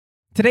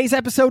Today's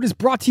episode is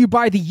brought to you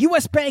by the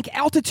US Bank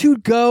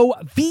Altitude Go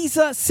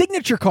Visa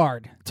Signature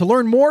Card. To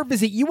learn more,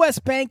 visit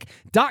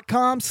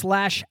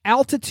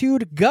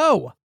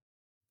usbank.com/altitudego.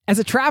 As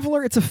a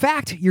traveler, it's a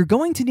fact you're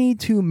going to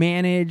need to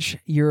manage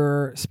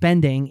your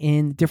spending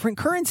in different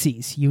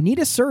currencies. You need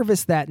a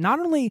service that not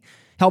only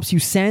helps you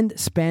send,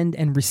 spend,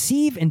 and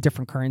receive in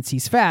different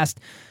currencies fast,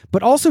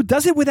 but also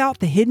does it without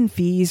the hidden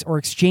fees or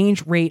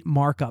exchange rate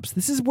markups.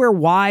 This is where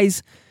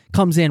Wise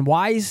comes in.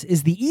 Wise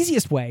is the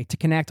easiest way to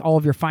connect all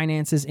of your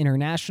finances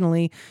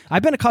internationally.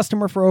 I've been a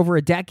customer for over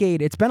a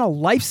decade. It's been a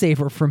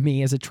lifesaver for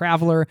me as a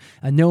traveler,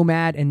 a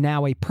nomad, and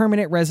now a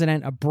permanent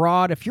resident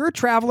abroad. If you're a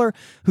traveler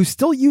who's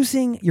still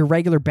using your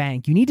regular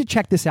bank, you need to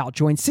check this out.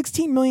 Join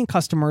 16 million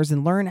customers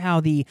and learn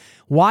how the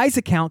Wise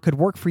account could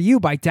work for you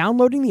by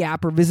downloading the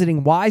app or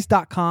visiting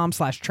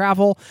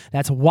wise.com/travel.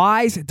 That's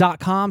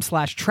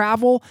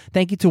wise.com/travel.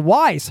 Thank you to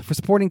Wise for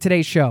supporting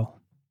today's show.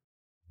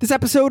 This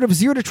episode of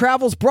Zero to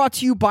Travel is brought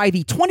to you by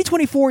the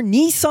 2024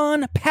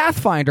 Nissan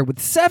Pathfinder with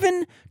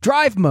 7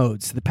 drive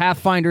modes. The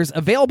Pathfinder's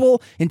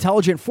available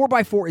intelligent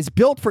 4x4 is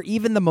built for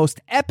even the most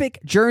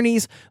epic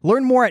journeys.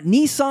 Learn more at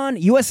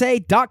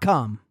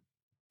nissanusa.com.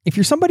 If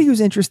you're somebody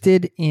who's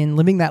interested in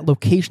living that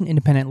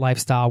location-independent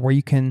lifestyle where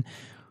you can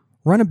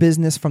run a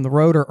business from the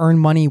road or earn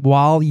money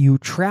while you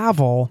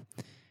travel,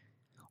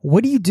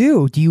 what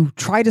do? Do you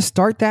try to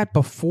start that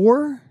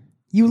before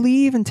you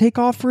leave and take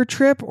off for a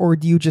trip, or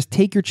do you just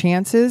take your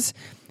chances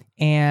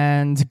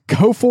and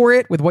go for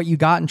it with what you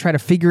got and try to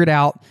figure it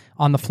out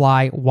on the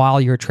fly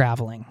while you're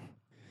traveling?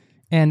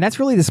 And that's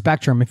really the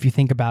spectrum if you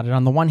think about it.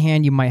 On the one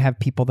hand, you might have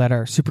people that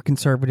are super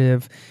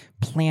conservative,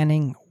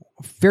 planning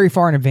very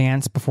far in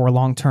advance before a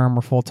long-term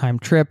or full-time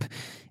trip.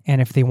 And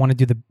if they want to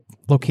do the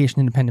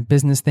location-independent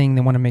business thing,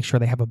 they want to make sure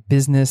they have a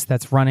business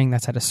that's running,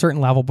 that's at a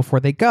certain level before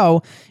they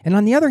go. And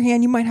on the other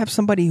hand, you might have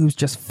somebody who's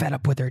just fed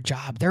up with their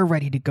job. They're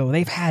ready to go.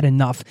 They've had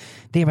enough.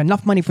 They have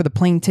enough money for the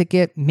plane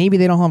ticket. Maybe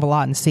they don't have a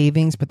lot in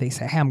savings, but they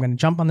say, hey, I'm going to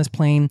jump on this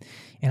plane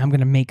and I'm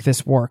going to make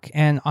this work.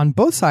 And on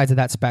both sides of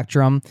that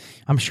spectrum,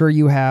 I'm sure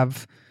you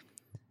have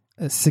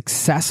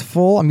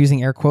successful, I'm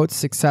using air quotes,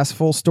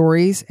 successful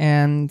stories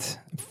and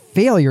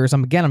failures.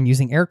 I'm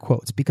using air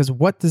quotes because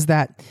what does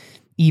that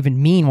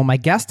even mean? Well, my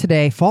guest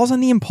today falls on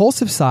the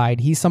impulsive side.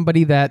 He's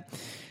somebody that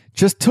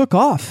just took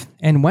off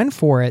and went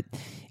for it,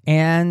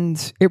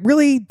 and it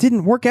really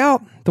didn't work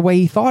out the way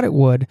he thought it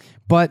would.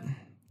 But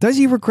does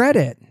he regret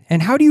it?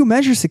 And how do you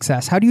measure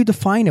success? How do you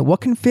define it?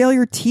 What can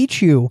failure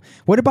teach you?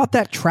 What about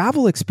that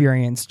travel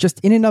experience just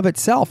in and of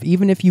itself?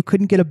 Even if you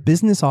couldn't get a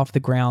business off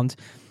the ground,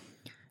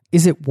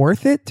 is it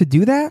worth it to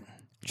do that?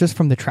 Just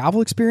from the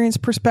travel experience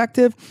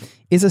perspective,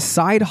 is a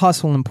side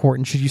hustle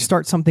important? Should you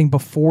start something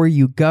before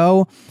you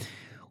go?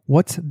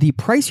 What's the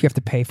price you have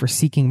to pay for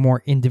seeking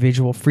more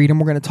individual freedom?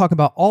 We're going to talk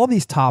about all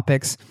these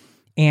topics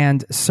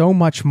and so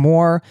much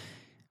more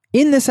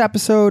in this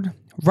episode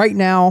right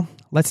now.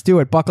 Let's do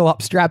it. Buckle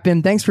up, strap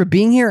in. Thanks for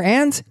being here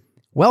and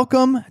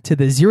welcome to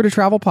the Zero to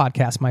Travel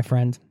podcast, my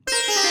friend.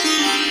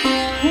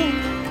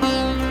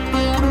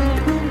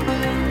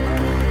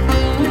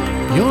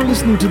 You're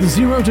listening to the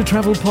Zero to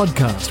Travel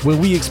podcast, where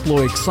we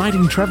explore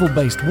exciting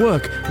travel-based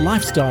work,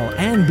 lifestyle,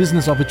 and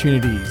business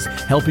opportunities,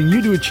 helping you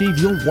to achieve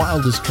your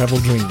wildest travel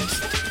dreams.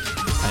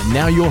 And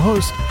now your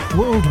host,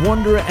 world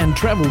wanderer and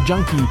travel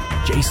junkie,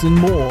 Jason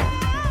Moore.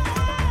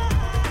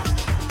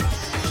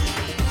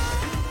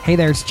 Hey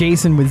there, it's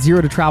Jason with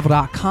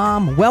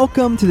ZeroToTravel.com.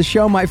 Welcome to the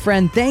show, my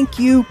friend. Thank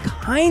you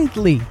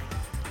kindly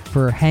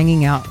for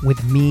hanging out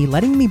with me,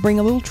 letting me bring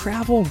a little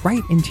travel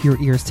right into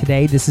your ears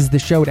today. This is the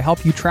show to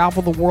help you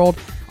travel the world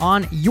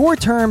on your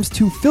terms,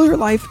 to fill your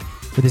life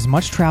with as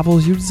much travel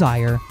as you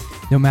desire,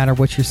 no matter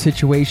what your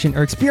situation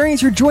or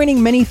experience. You're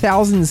joining many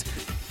thousands,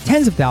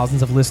 tens of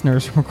thousands of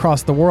listeners from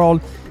across the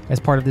world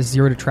as part of this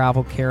Zero to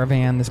Travel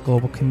caravan, this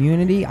global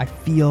community. I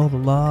feel the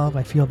love,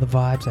 I feel the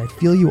vibes, I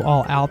feel you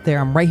all out there.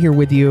 I'm right here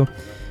with you.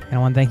 And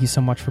I want to thank you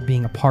so much for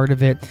being a part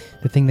of it.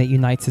 The thing that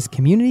unites this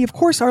community, of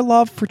course, our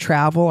love for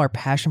travel, our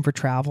passion for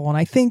travel, and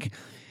I think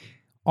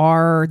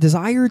our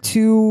desire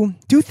to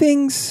do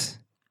things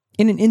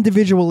in an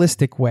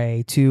individualistic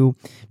way, to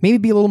maybe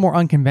be a little more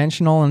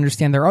unconventional and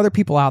understand there are other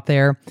people out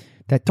there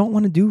that don't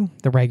want to do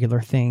the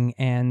regular thing.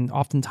 And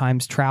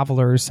oftentimes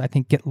travelers, I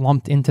think, get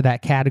lumped into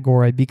that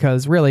category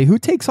because really, who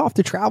takes off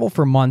to travel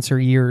for months or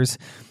years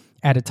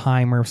at a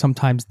time, or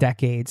sometimes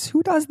decades?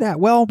 Who does that?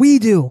 Well, we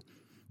do.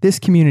 This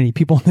community,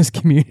 people in this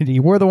community,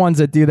 we're the ones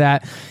that do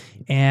that,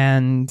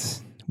 and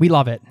we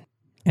love it.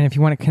 And if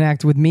you want to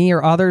connect with me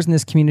or others in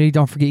this community,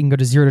 don't forget you can go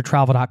to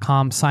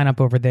ZeroToTravel.com, sign up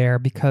over there,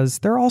 because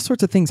there are all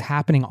sorts of things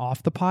happening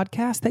off the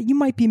podcast that you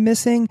might be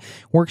missing,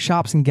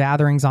 workshops and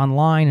gatherings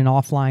online and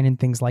offline and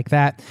things like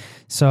that.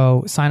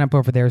 So sign up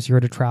over there,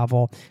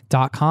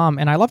 ZeroToTravel.com.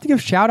 And I love to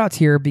give shout outs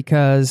here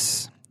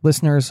because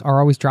listeners are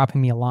always dropping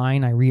me a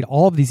line. I read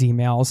all of these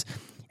emails.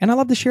 And I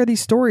love to share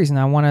these stories, and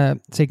I want to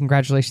say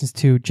congratulations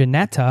to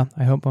Janetta.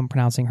 I hope I'm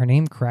pronouncing her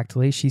name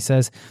correctly. She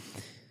says,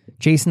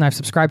 Jason, I've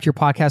subscribed to your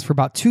podcast for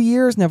about 2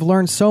 years, and I've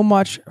learned so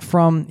much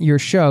from your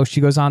show.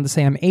 She goes on to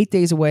say, I'm 8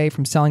 days away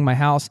from selling my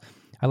house.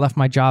 I left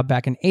my job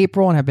back in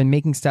April and have been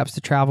making steps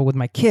to travel with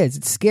my kids.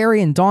 It's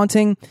scary and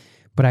daunting,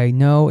 but I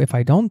know if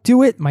I don't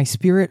do it, my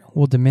spirit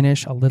will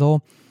diminish a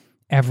little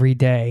every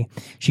day.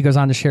 She goes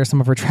on to share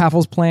some of her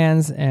travels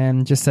plans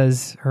and just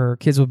says her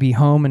kids will be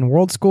home and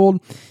world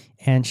schooled.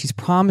 And she's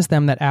promised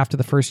them that after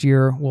the first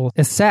year, we'll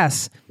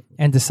assess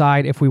and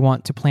decide if we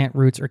want to plant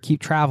roots or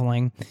keep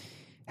traveling.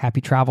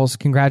 Happy travels.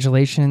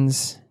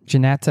 Congratulations,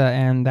 Janetta.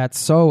 And that's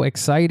so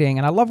exciting.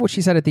 And I love what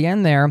she said at the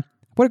end there.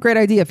 What a great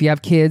idea if you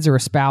have kids or a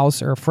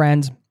spouse or a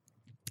friend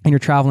and you're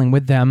traveling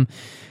with them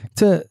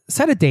to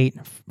set a date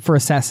for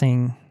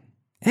assessing,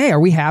 hey, are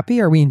we happy?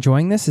 Are we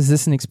enjoying this? Is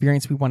this an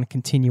experience we want to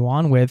continue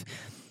on with?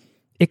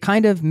 It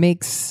kind of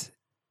makes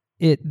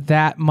it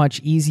that much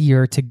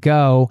easier to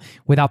go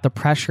without the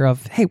pressure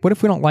of, hey, what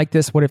if we don't like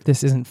this? What if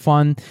this isn't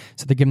fun?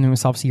 So they're giving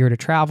themselves a year to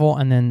travel,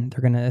 and then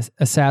they're going to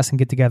assess and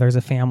get together as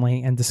a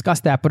family and discuss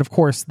that. But of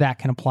course, that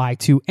can apply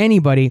to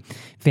anybody,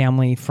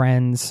 family,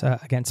 friends,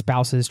 again,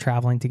 spouses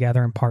traveling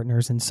together and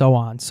partners and so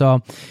on.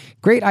 So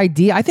great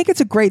idea. I think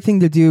it's a great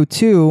thing to do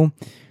too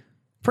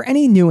for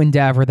any new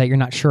endeavor that you're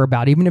not sure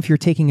about. Even if you're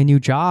taking a new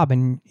job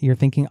and you're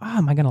thinking, oh,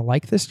 am I going to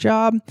like this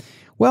job?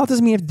 Well, it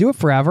doesn't mean you have to do it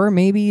forever.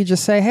 Maybe you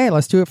just say, hey,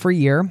 let's do it for a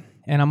year,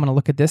 and I'm going to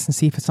look at this and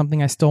see if it's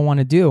something I still want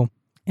to do.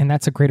 And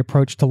that's a great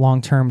approach to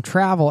long-term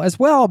travel as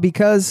well,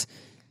 because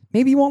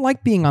maybe you won't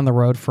like being on the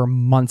road for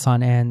months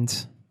on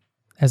end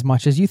as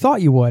much as you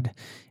thought you would.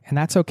 And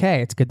that's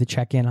okay. It's good to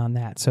check in on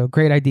that. So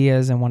great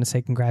ideas, and want to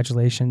say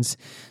congratulations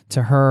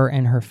to her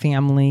and her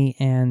family,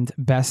 and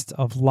best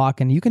of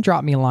luck. And you can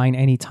drop me a line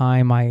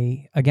anytime.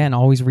 I, again,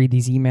 always read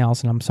these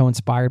emails, and I'm so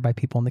inspired by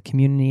people in the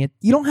community.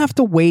 You don't have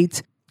to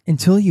wait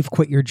until you've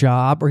quit your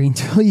job or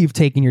until you've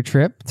taken your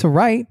trip to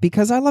write,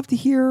 because I love to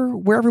hear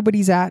where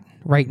everybody's at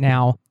right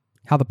now,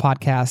 how the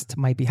podcast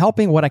might be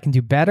helping, what I can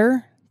do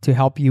better to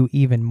help you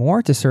even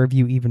more, to serve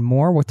you even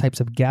more, what types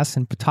of guests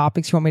and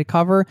topics you want me to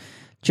cover.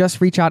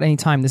 Just reach out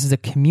anytime. This is a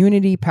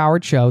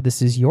community-powered show.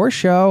 This is your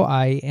show.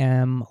 I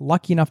am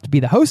lucky enough to be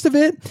the host of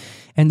it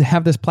and to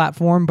have this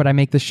platform, but I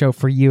make this show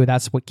for you.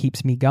 That's what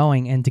keeps me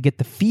going, and to get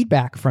the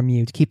feedback from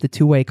you, to keep the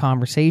two-way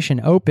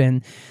conversation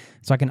open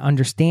so I can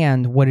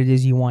understand what it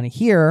is you want to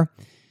hear,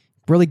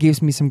 really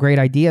gives me some great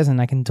ideas, and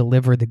I can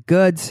deliver the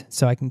goods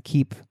so I can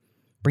keep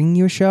bringing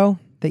you a show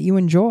that you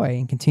enjoy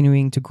and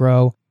continuing to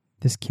grow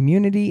this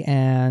community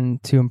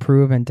and to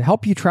improve and to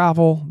help you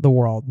travel the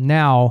world.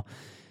 Now,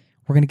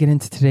 we're going to get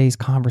into today's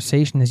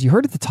conversation. As you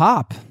heard at the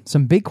top,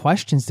 some big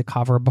questions to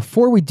cover.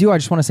 Before we do, I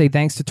just want to say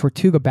thanks to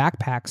Tortuga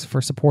Backpacks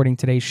for supporting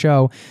today's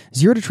show.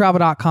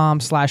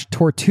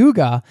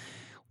 zerototravel.com/Tortuga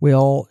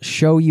will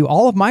show you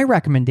all of my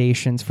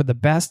recommendations for the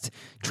best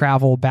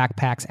travel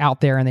backpacks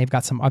out there, and they've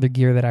got some other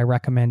gear that I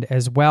recommend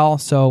as well.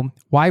 So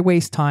why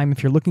waste time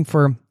if you're looking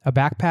for a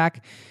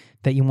backpack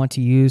that you want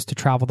to use to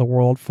travel the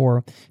world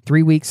for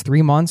 3 weeks,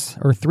 3 months,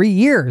 or 3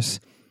 years?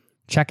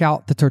 Check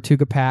out the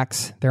Tortuga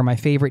packs. They're my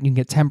favorite. You can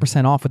get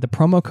 10% off with the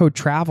promo code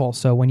TRAVEL.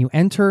 So when you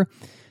enter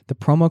the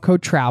promo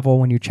code TRAVEL,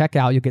 when you check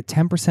out, you'll get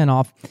 10%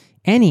 off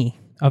any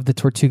of the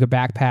Tortuga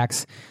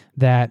backpacks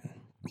that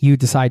you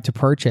decide to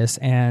purchase.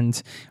 And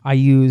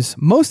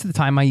most of the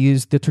time I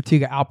use the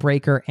Tortuga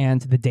Outbreaker and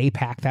the Day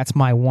Pack. That's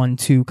my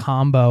 1-2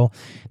 combo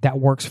that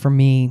works for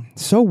me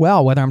so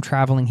well, whether I'm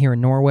traveling here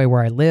in Norway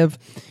where I live,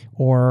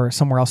 or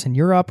somewhere else in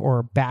Europe,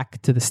 or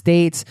back to the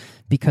States,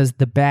 because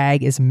the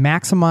bag is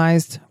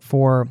maximized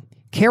for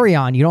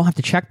carry-on. You don't have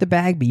to check the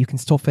bag, but you can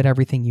still fit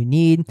everything you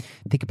need.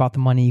 Think about the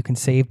money you can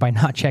save by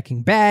not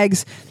checking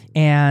bags.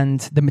 And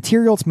the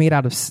material, it's made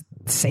out of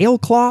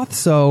sailcloth,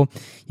 so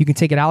you can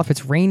take it out if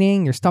it's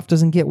raining, your stuff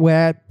doesn't get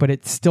wet, but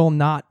it's still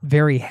not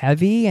very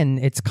heavy, and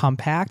it's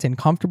compact and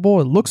comfortable.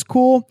 It looks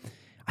cool.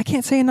 I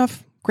can't say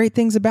enough great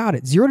things about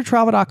it.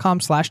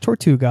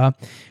 zerototravel.com/Tortuga.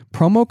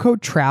 Promo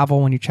code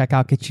TRAVEL when you check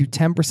out gets you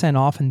 10%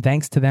 off, and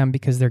thanks to them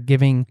because they're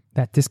giving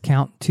that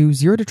discount to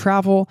Zero to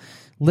Travel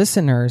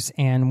listeners.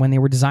 And when they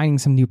were designing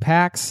some new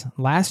packs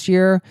last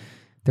year,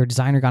 their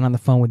designer got on the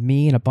phone with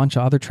me and a bunch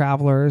of other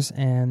travelers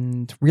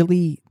and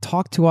really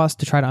talked to us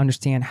to try to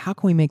understand, how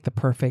can we make the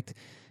perfect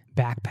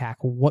backpack?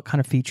 What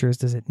kind of features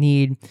does it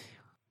need?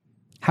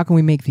 How can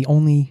we make the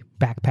only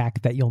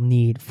backpack that you'll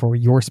need for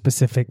your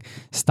specific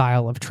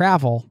style of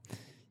travel?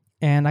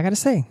 And I got to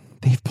say,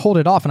 they've pulled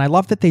it off. And I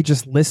love that they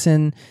just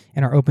listen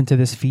and are open to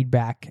this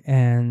feedback,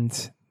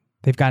 and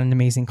they've got an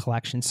amazing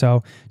collection.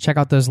 So check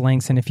out those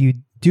links. And if you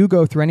do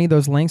go through any of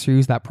those links or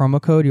use that promo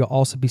code, you'll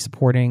also be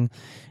supporting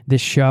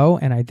this show.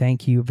 And I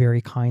thank you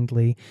very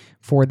kindly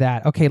for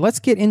that. Okay, let's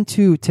get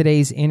into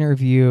today's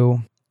interview.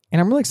 And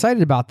I'm really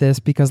excited about this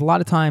because a lot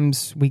of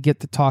times we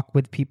get to talk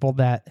with people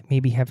that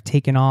maybe have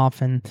taken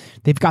off and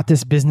they've got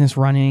this business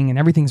running and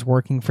everything's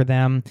working for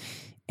them.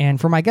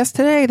 And for my guest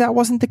today, that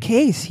wasn't the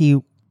case.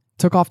 He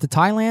took off to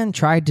Thailand,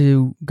 tried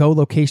to go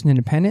location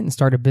independent and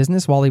start a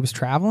business while he was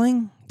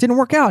traveling. Didn't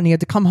work out and he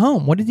had to come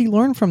home. What did he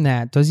learn from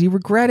that? Does he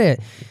regret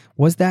it?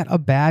 Was that a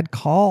bad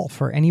call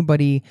for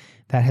anybody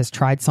that has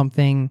tried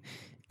something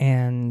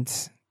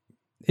and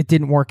it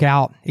didn't work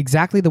out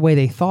exactly the way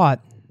they thought?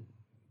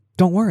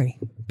 don't worry,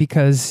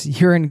 because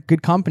you're in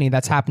good company.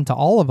 That's happened to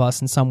all of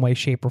us in some way,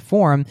 shape, or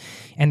form.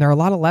 And there are a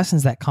lot of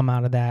lessons that come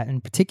out of that.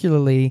 And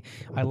particularly,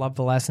 I love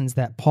the lessons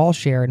that Paul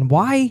shared and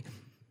why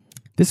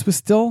this was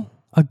still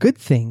a good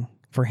thing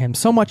for him.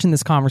 So much in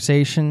this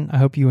conversation. I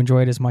hope you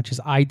enjoyed as much as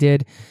I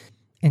did.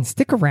 And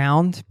stick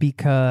around,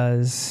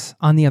 because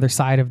on the other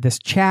side of this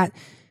chat,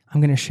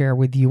 I'm going to share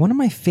with you one of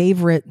my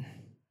favorite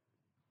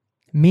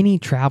mini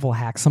travel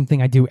hacks,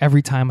 something I do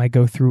every time I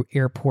go through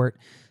airport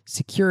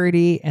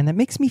security, and that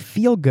makes me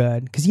feel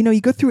good. Because,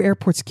 you go through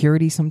airport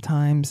security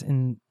sometimes,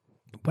 and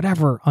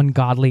whatever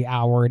ungodly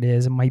hour it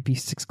is, it might be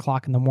 6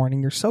 o'clock in the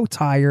morning. You're so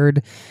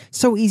tired,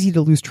 so easy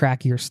to lose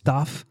track of your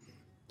stuff.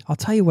 I'll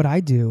tell you what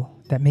I do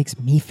that makes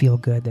me feel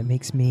good, that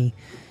makes me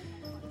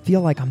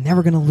feel like I'm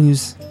never going to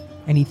lose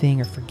anything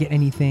or forget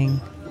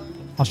anything.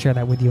 I'll share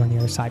that with you on the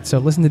other side. So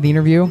listen to the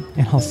interview,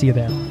 and I'll see you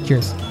there.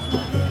 Cheers.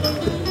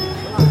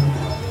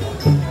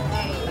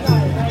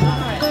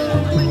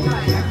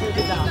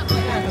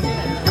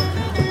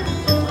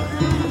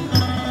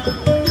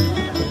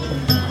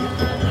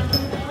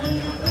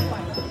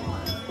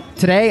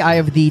 Today, I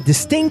have the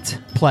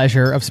distinct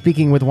pleasure of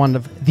speaking with one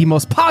of the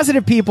most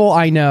positive people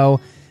I know,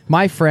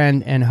 my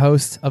friend and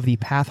host of the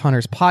Path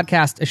Hunters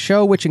podcast, a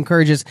show which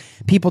encourages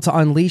people to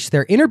unleash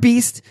their inner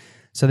beast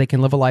so they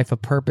can live a life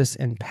of purpose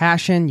and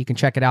passion. You can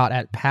check it out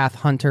at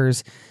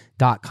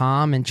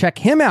pathhunters.com and check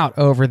him out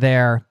over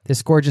there,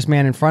 this gorgeous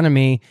man in front of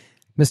me,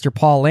 Mr.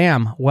 Paul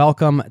Lamb.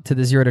 Welcome to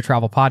the Zero to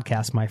Travel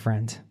podcast, my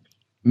friend.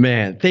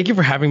 Man, thank you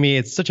for having me.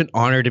 It's such an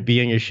honor to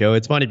be on your show.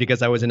 It's funny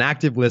because I was an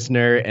active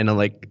listener and I'm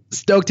like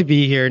stoked to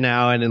be here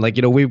now. And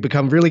we've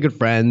become really good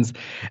friends.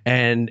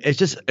 And it's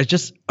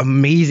just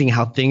amazing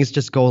how things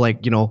just go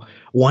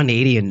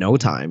 180 in no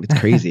time. It's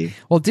crazy.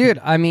 Well, dude,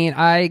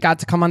 I got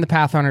to come on the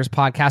Path Hunters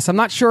podcast. I'm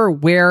not sure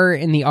where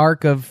in the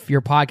arc of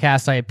your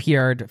podcast I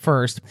appeared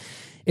first.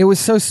 It was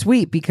so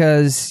sweet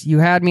because you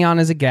had me on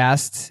as a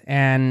guest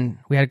and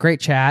we had a great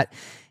chat.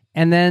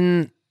 And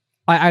then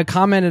I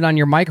commented on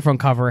your microphone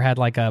cover, had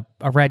like a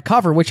red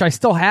cover, which I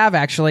still have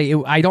actually.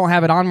 I don't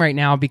have it on right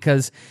now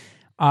because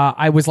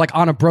I was like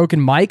on a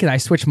broken mic and I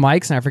switched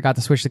mics and I forgot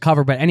to switch the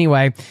cover. But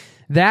anyway,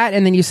 that,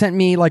 and then you sent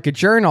me like a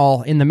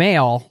journal in the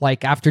mail,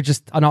 like after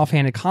just an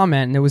offhanded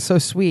comment, and it was so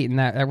sweet and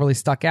that really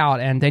stuck out.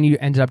 And then you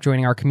ended up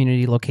joining our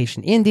community,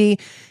 Location Indie,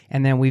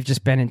 and then we've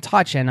just been in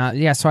touch.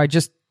 And so I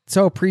just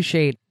so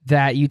appreciate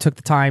that you took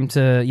the time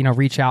to,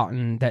 reach out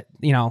and that,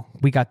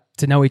 we got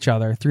to know each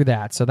other through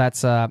that. So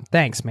that's,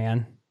 thanks,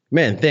 man.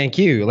 Man, thank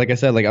you. Like I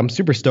said, I'm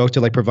super stoked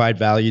to provide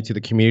value to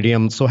the community.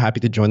 I'm so happy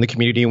to join the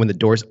community when the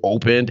doors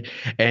opened,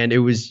 and it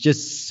was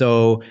just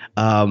so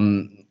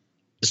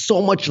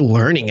much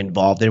learning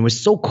involved, and it was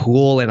so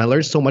cool. And I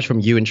learned so much from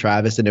you and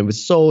Travis, and it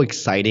was so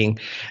exciting.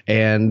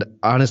 And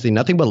honestly,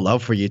 nothing but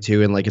love for you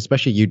too. And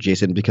especially you,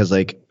 Jason, because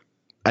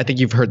I think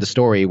you've heard the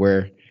story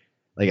where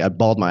I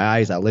bawled my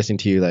eyes out listening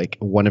to you,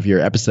 one of your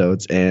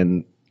episodes,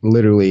 and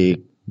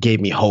literally gave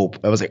me hope.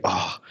 I was like,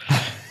 oh.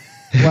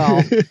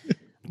 Well,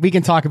 we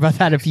can talk about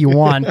that if you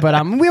want,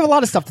 but we have a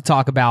lot of stuff to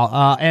talk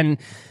about. And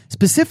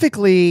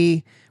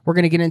specifically, we're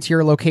going to get into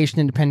your location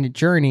independent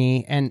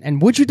journey.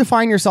 And would you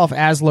define yourself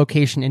as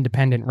location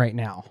independent right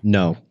now?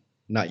 No,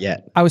 not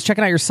yet. I was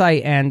checking out your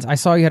site and I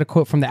saw you had a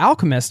quote from The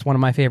Alchemist, one of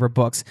my favorite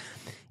books.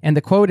 And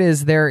the quote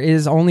is, "There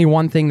is only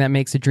one thing that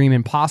makes a dream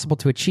impossible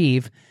to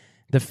achieve: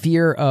 the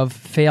fear of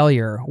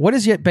failure." What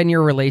has been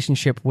your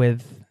relationship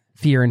with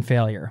fear and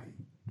failure?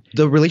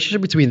 The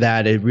relationship between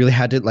that, it really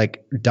had to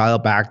dial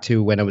back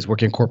to when I was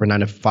working a corporate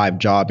 9-to-5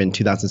 job in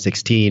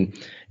 2016.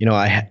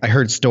 I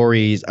heard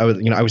stories. I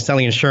was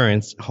selling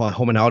insurance,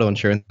 home and auto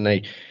insurance, and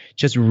I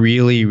just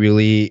really,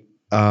 really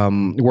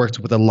worked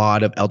with a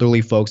lot of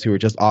elderly folks who were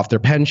just off their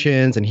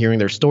pensions and hearing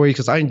their stories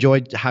because I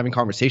enjoyed having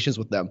conversations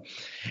with them.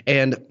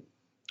 And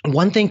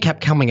one thing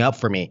kept coming up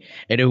for me,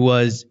 and it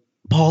was,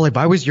 Paul, if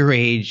I was your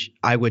age,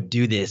 I would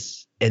do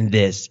this,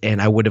 and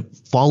I would have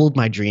followed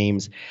my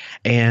dreams.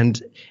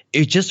 And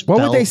it just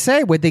What would they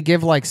say? Would they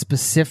give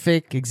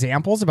specific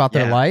examples about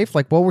their life?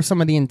 What were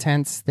some of the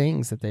intense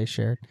things that they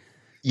shared?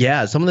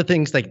 Yeah, some of the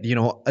things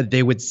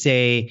they would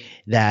say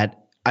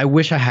that I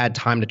wish I had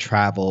time to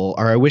travel,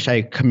 or I wish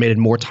I committed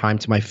more time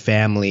to my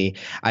family.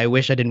 I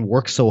wish I didn't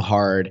work so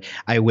hard.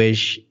 I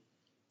wish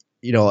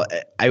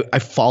I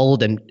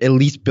followed and at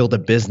least built a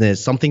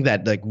business, something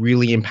that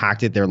really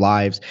impacted their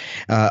lives,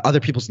 other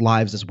people's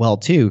lives as well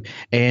too.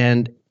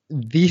 And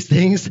these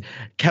things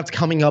kept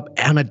coming up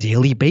on a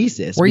daily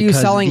basis. Were you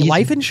selling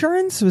life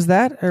insurance? Was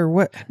that, or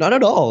what? Not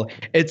at all.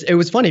 It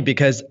was funny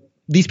because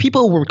these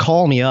people would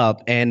call me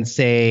up and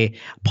say,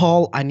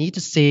 Paul, I need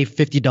to save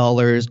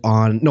 $50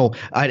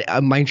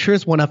 on, my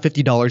insurance went up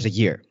 $50 a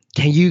year.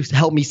 Can you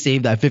help me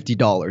save that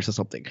 $50 or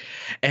something?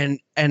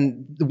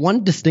 And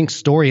one distinct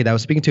story that I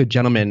was speaking to a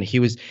gentleman, he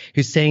was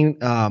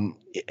saying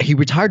he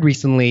retired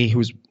recently. He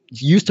was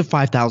used to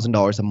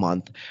 $5,000 a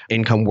month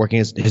income working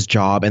his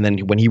job. And then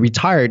when he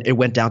retired, it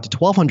went down to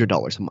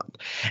 $1,200 a month.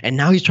 And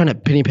now he's trying to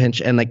penny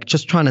pinch and like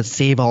just trying to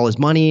save all his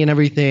money and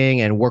everything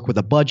and work with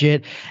a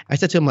budget. I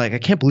said to him, like, I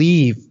can't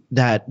believe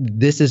that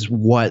this is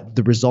what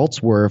the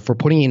results were for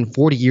putting in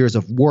 40 years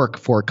of work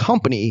for a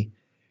company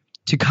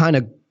to kind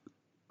of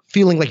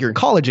feeling like you're in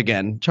college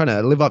again, trying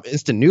to live off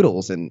instant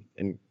noodles and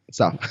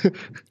stuff.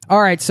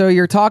 All right, so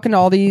you're talking to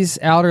all these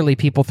elderly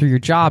people through your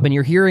job and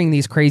you're hearing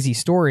these crazy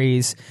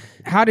stories.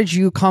 How did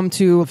you come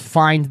to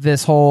find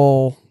this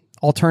whole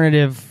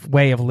alternative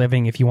way of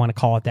living, if you want to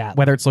call it that,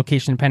 whether it's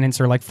location independence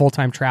or like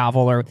full-time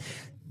travel or,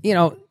 you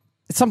know,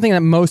 it's something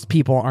that most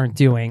people aren't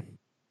doing?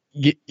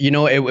 You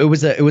know, it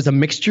was a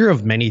mixture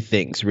of many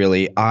things,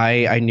 really.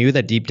 I knew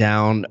that deep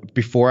down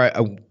before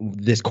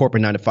this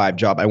corporate 9-to-5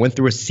 job, I went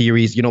through a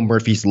series, you know,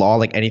 Murphy's Law,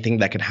 like anything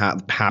that could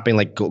happen,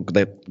 like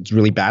that's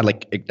really bad,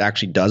 like it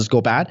actually does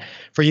go bad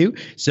for you.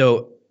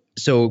 So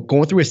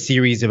going through a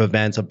series of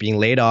events of being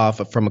laid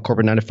off from a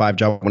corporate 9-to-5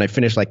 job when I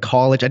finished like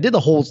college, I did the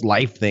whole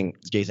life thing,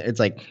 Jason. It's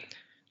like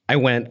I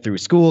went through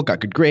school,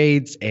 got good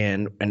grades,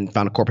 and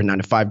found a corporate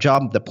 9-to-5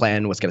 job. The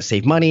plan was going to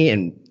save money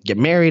and get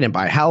married and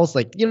buy a house,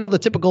 like, you know,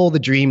 the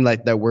dream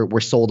like that we're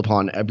sold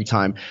upon every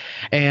time.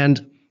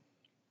 And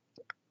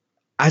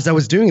as I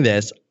was doing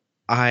this,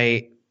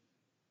 I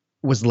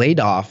was laid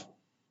off,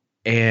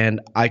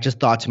 and I just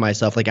thought to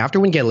myself, like, after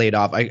we get laid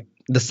off,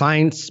 the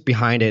science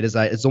behind it is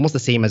that it's almost the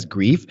same as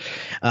grief.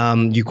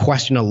 You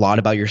question a lot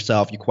about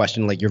yourself. You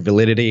question like your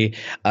validity.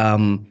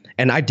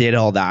 And I did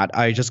all that.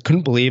 I just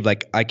couldn't believe,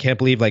 like, I can't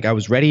believe like I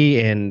was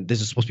ready and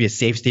this is supposed to be a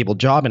safe, stable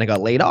job and I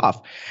got laid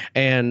off.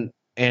 And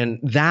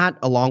that,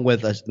 along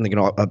with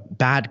a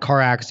bad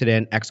car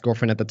accident,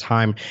 ex-girlfriend at the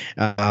time,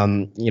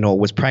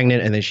 was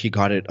pregnant, and then she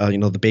got it,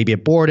 the baby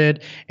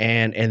aborted,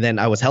 and then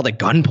I was held at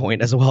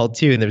gunpoint as well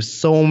too. And there's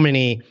so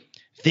many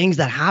things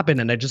that happened,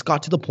 and I just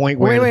got to the point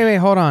where wait,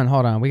 hold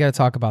on. We got to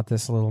talk about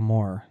this a little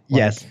more.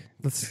 Yes,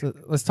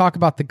 let's talk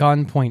about the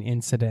gunpoint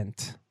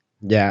incident.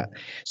 Yeah.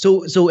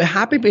 So it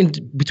happened in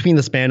between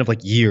the span of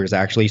like years,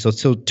 actually. So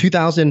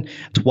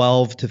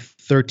 2012 to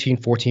 13,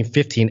 14,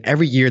 15,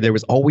 every year there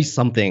was always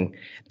something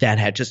that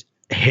had just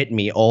hit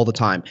me all the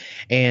time.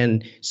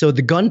 And so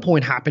the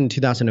gunpoint happened in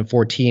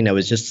 2014. I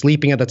was just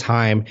sleeping at the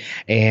time,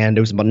 and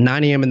it was about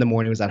 9 a.m. in the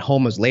morning. I was at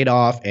home. I was laid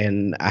off,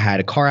 and I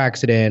had a car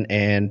accident,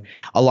 and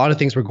a lot of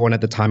things were going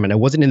at the time, and I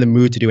wasn't in the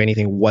mood to do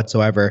anything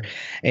whatsoever.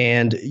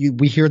 And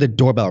we hear the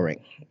doorbell ring.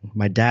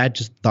 My dad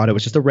just thought it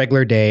was just a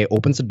regular day,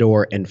 opens the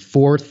door, and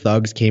 4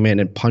 thugs came in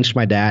and punched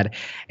my dad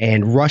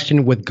and rushed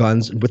in with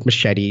guns, with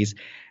machetes.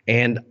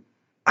 And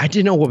I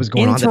didn't know what was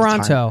going on at the time. In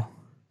Toronto.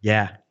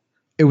 Yeah.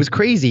 It was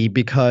crazy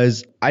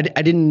because I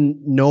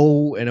didn't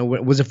know, and I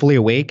wasn't fully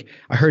awake.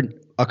 I heard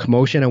a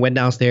commotion. I went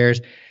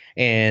downstairs,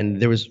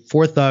 and there was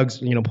 4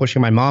 thugs,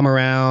 pushing my mom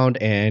around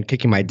and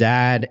kicking my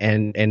dad.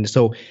 And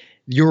so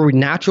your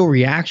natural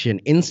reaction,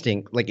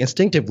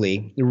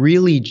 instinctively,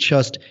 really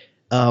just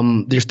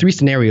there's 3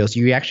 scenarios.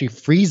 You actually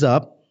freeze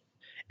up,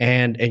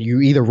 and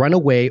you either run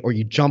away or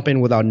you jump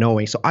in without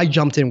knowing. So I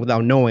jumped in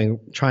without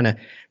knowing, trying to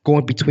go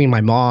in between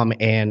my mom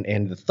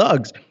and the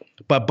thugs.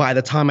 But by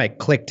the time I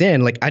clicked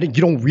in, you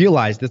don't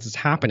realize this is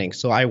happening.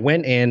 So I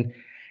went in,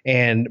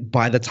 and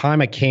by the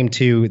time I came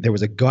to, there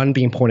was a gun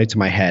being pointed to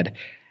my head.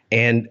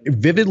 And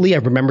vividly, I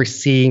remember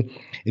seeing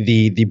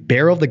the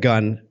barrel of the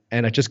gun,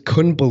 and I just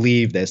couldn't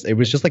believe this. It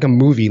was just like a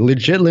movie,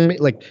 legitimately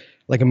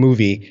like a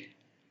movie.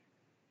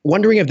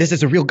 Wondering if this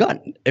is a real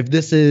gun,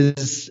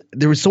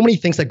 there were so many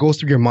things that goes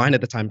through your mind at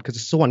the time because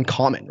it's so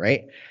uncommon,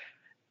 right?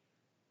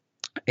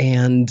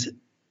 And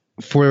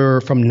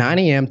from 9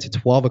 a.m. to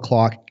 12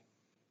 o'clock,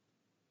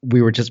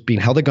 we were just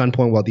being held at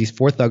gunpoint while these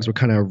 4 thugs were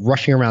kind of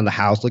rushing around the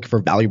house looking for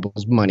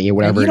valuables, money, or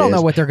whatever. And you don't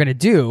know what they're going to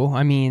do.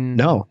 I mean,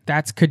 no,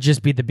 that could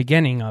just be the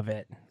beginning of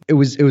it. It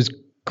was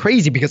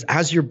crazy because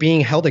as you're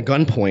being held at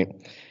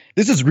gunpoint,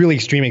 this is a really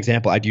extreme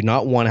example. I do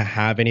not want to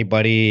have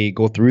anybody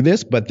go through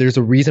this, but there's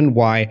a reason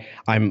why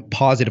I'm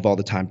positive all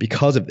the time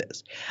because of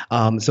this.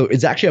 So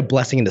it's actually a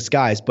blessing in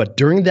disguise. But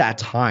during that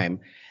time,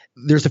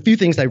 there's a few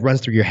things that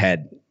runs through your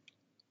head.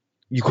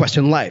 You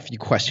question life. You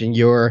question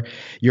your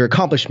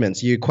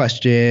accomplishments. You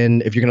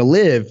question if you're going to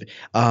live.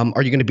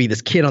 Are you going to be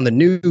this kid on the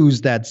news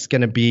that's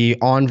going to be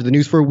on the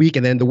news for a week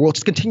and then the world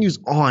just continues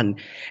on?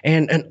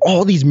 And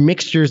all these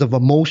mixtures of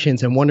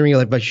emotions and wondering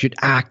if I should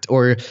act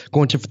or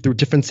going through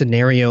different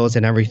scenarios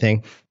and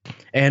everything.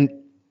 And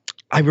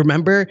I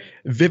remember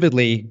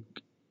vividly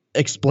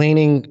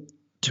explaining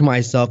to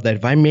myself that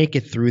if I make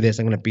it through this,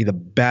 I'm going to be the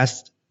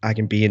best I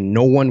can be, and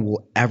no one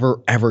will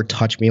ever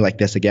touch me like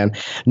this again.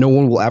 No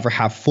one will ever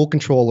have full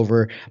control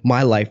over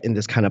my life in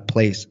this kind of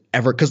place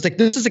ever. Because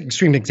this is an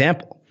extreme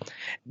example.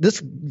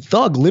 This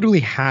thug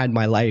literally had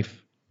my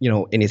life,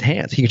 in his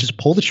hands. He could just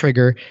pull the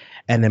trigger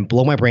and then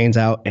blow my brains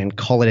out and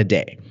call it a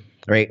day,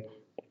 right?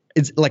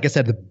 It's like I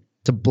said,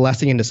 it's a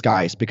blessing in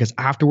disguise because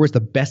afterwards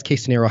the best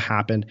case scenario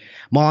happened.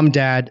 Mom,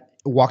 Dad,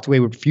 walked away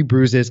with a few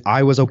bruises.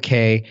 I was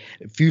okay.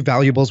 A few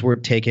valuables were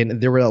taken.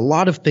 There were a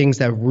lot of things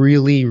that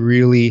really,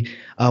 really,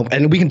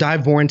 and we can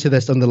dive more into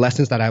this on the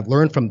lessons that I've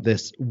learned from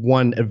this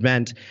one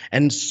event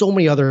and so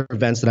many other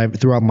events that I've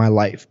throughout my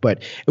life.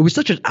 But it was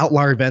such an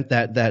outlier event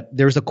that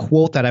there's a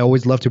quote that I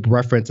always love to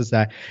reference is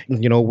that,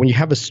 when you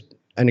have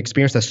an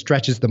experience that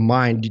stretches the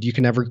mind, you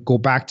can never go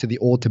back to the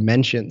old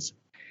dimensions.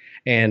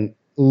 And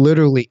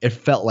literally, it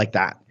felt like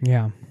that.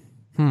 Yeah.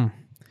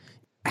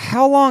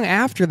 How long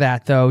after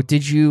that, though,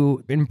 did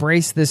you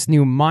embrace this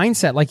new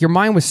mindset? Like your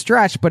mind was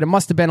stretched, but it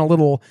must have been a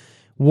little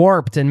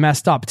warped and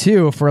messed up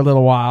too for a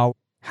little while.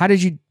 How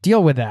did you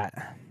deal with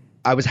that?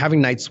 I was having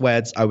night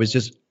sweats. I was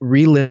just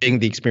reliving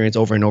the experience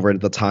over and over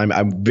at the time.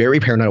 I'm very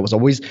paranoid. I was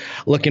always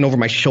looking over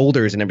my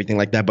shoulders and everything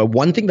like that. But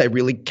one thing that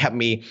really kept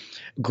me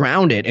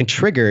grounded and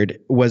triggered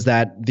was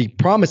that the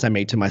promise I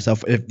made to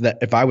myself,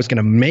 if I was going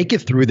to make it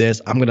through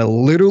this, I'm going to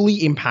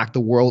literally impact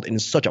the world in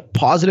such a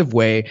positive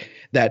way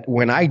that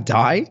when I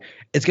die,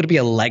 it's going to be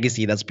a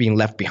legacy that's being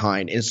left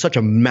behind in such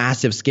a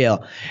massive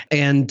scale.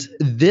 And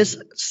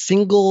this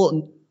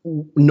single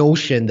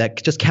notion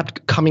that just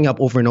kept coming up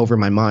over and over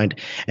in my mind.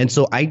 And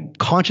so I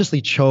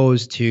consciously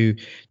chose to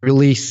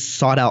really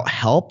sought out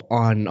help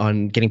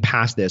on getting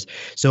past this.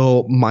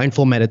 So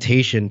mindful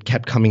meditation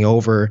kept coming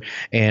over,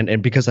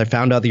 and because I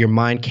found out that your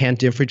mind can't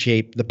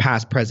differentiate the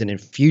past, present, and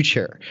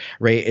future,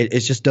 right? It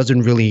just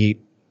doesn't really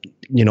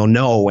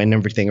know and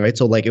everything, right?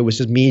 So like it was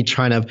just me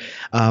trying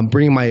to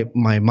bring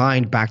my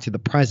mind back to the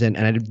present,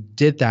 and I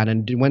did that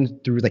and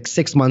went through like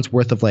 6 months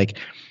worth of like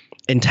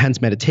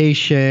intense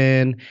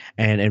meditation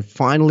and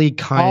finally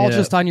kind of all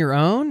just on your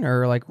own,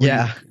 or like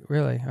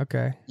really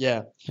okay.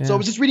 Yeah. So I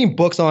was just reading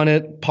books on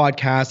it,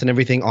 podcasts and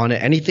everything on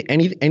it,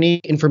 any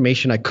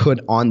information I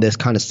could on this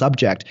kind of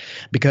subject,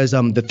 because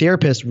the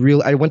therapist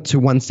I went to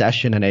one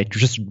session and I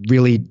just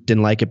really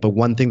didn't like it, but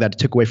one thing that I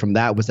took away from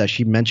that was that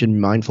she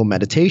mentioned mindful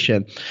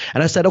meditation,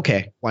 and I said,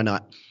 okay, why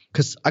not?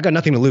 Because I got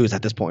nothing to lose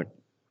at this point.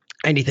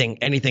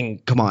 Anything,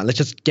 come on, let's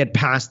just get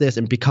past this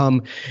and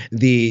become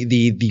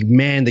the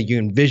man that you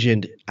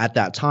envisioned at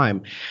that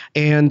time.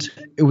 And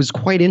it was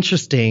quite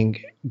interesting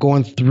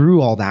going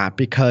through all that,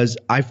 because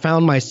I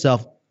found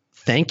myself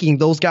thanking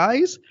those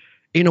guys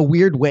in a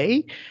weird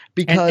way,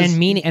 because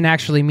and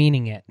actually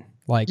meaning it.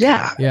 Like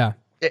yeah.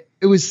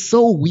 It was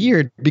so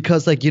weird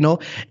because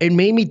it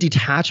made me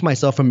detach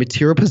myself from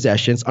material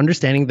possessions,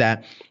 understanding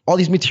that all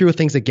these material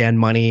things, again,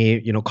 money,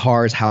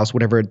 cars, house,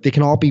 whatever, they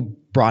can all be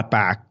brought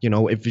back.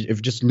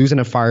 If just losing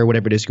a fire,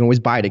 whatever it is, you can always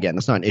buy it again.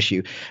 That's not an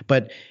issue.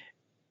 But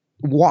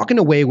walking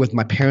away with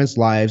my parents'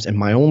 lives and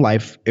my own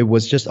life, it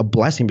was just a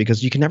blessing,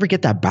 because you can never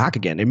get that back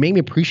again. It made me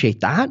appreciate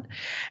that.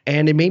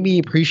 And it made me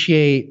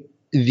appreciate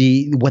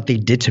what they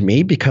did to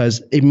me,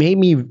 because it made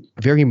me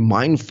very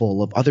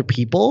mindful of other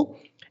people.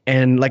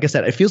 And like I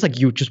said, it feels like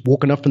you've just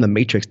woken up from the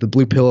Matrix, the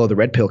blue pill or the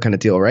red pill kind of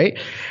deal, right?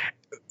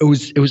 It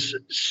was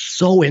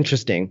so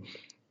interesting,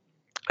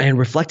 and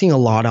reflecting a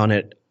lot on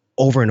it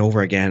over and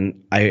over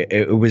again.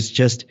 It was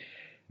just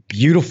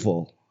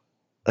beautiful.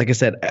 Like I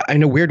said,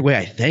 in a weird way,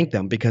 I thank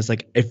them, because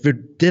if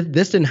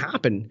this didn't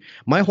happen,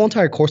 my whole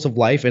entire course of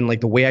life and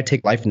the way I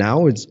take life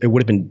now, it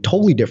would have been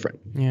totally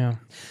different. Yeah.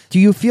 Do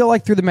you feel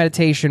like through the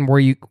meditation, do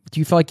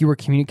you feel like you were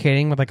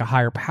communicating with a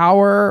higher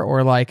power,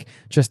 or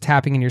just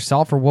tapping in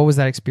yourself, or what was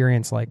that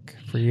experience like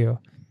for you?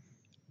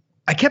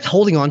 I kept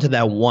holding on to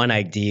that one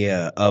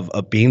idea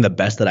of being the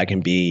best that I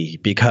can be,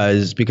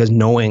 because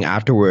knowing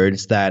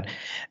afterwards that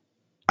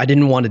I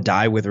didn't want to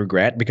die with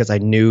regret, because I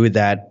knew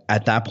that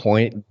at that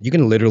point you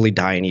can literally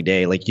die any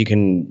day. You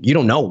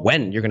don't know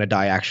when you're going to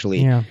die,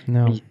 actually. Yeah,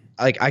 no.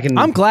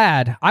 I'm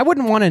glad. I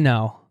wouldn't want to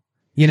know,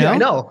 Yeah, I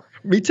know.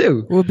 Me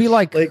too. It would be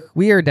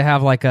weird to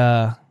have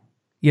a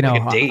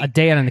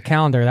day on the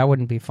calendar. That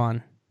wouldn't be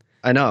fun.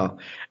 I know.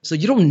 So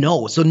you don't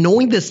know. So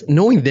knowing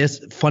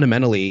this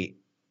fundamentally,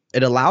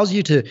 it allows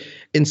you to,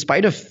 in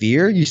spite of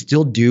fear, you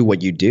still do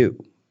what you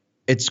do.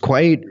 It's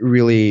quite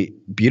really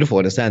beautiful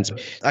in a sense.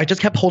 I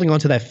just kept holding on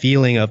to that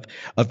feeling of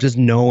just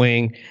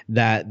knowing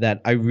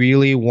that I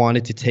really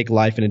wanted to take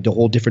life in a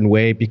whole different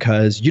way,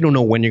 because you don't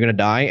know when you're going to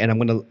die,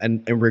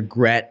 and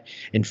regret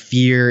and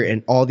fear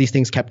and all these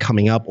things kept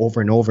coming up over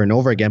and over and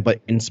over again.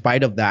 But in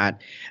spite of that,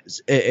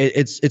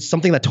 it's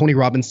something that Tony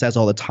Robbins says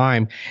all the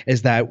time,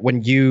 is that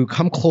when you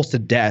come close to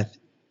death,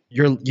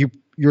 your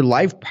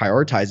life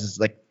prioritizes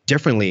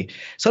differently.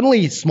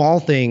 Suddenly small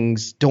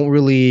things don't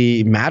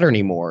really matter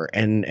anymore,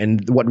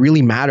 and what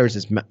really matters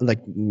is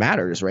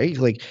matters,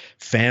 right?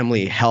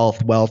 Family,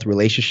 health, wealth,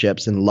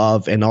 relationships, and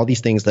love, and all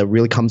these things that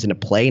really comes into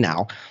play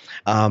now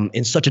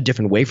in such a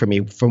different way for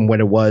me from when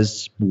it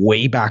was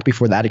way back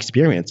before that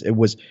experience. It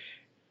was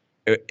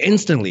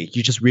instantly,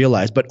 you just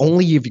realize, but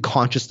only if you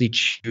consciously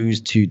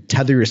choose to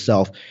tether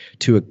yourself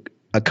to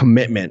a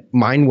commitment.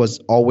 Mine was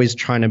always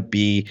trying to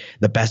be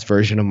the best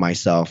version of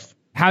myself.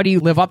 How do you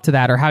live up to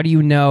that, or how do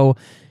you know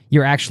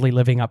you're actually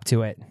living up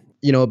to it?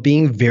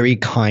 Being very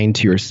kind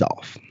to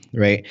yourself.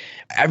 right?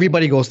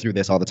 Everybody goes through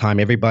this all the time.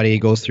 Everybody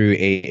goes through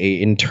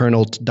a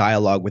internal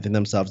dialogue within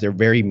themselves. They're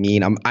very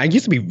mean. I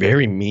used to be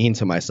very mean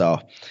to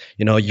myself.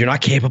 You're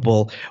not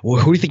capable. Well,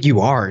 who do you think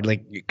you are?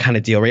 Like, kind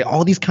of deal, right?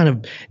 All these kind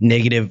of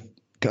negative,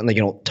 like,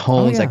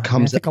 tones that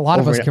comes. I think a lot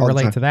of us can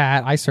relate to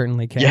that. I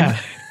certainly can. Yeah.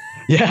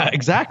 Yeah,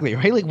 exactly.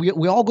 Right. Like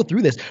we all go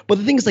through this, but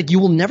the thing is, like, you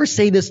will never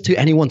say this to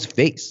anyone's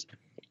face.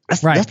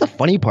 That's the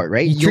funny part,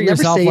 right? You treat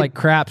yourself like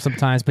crap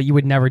sometimes, but you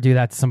would never do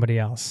that to somebody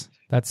else.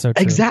 That's so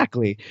true.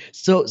 Exactly.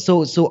 So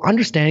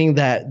understanding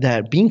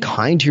that being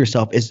kind to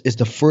yourself is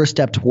the first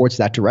step towards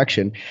that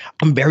direction.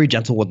 I'm very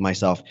gentle with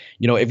myself.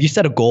 If you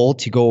set a goal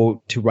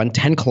to run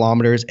 10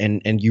 kilometers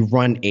and you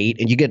run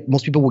 8, and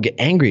most people will get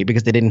angry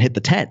because they didn't hit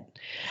the 10.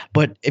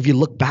 But if you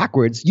look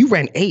backwards, you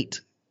ran 8.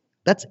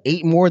 That's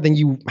 8 more than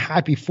you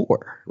had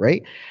before,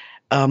 right?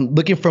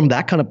 Looking from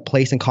that kind of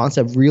place and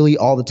concept really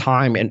all the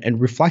time and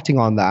reflecting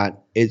on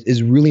that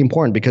is really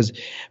important, because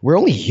we're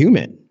only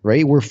human,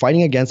 right? We're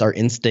fighting against our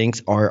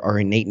instincts, our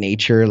innate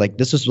nature. Like,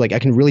 this is like, I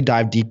can really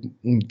dive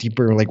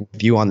deeper like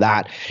with you on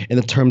that in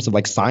the terms of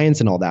like science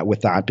and all that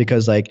with that,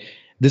 because like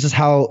this is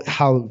how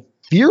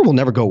fear will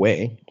never go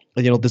away.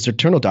 This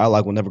eternal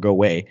dialogue will never go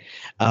away.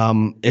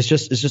 It's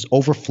just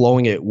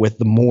overflowing it with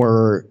the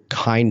more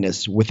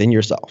kindness within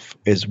yourself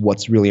is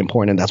what's really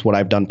important. And that's what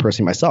I've done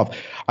personally myself.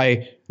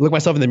 I look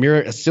myself in the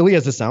mirror, as silly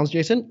as this sounds,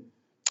 Jason.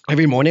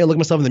 Every morning I look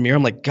myself in the mirror.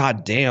 I'm like,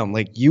 God damn,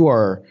 like, you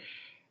are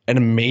an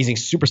amazing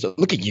superstar.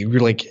 Look at you. You're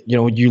like,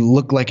 you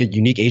look like a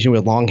unique Asian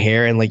with long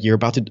hair, and like you're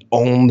about to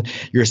own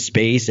your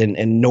space,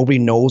 and nobody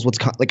knows what's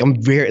like.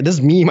 This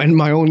is me,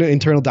 my own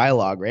internal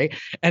dialogue, right?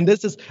 And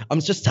I'm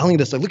just telling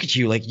this, like, look at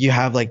you, like you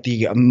have like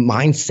the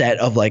mindset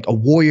of like a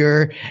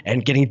warrior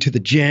and getting to the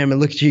gym,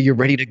 and look at you, you're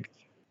ready to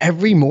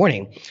every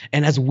morning.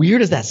 And as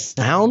weird as that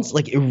sounds,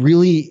 like, it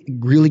really,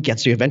 really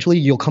gets you. Eventually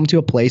you'll come to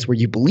a place where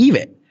you believe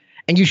it,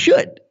 and you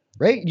should,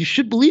 right? You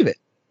should believe it.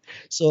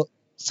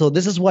 So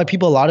this is why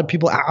a lot of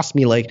people ask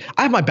me, like,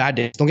 I have my bad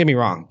days, don't get me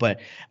wrong, but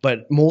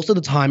most of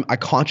the time I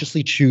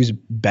consciously choose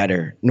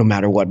better no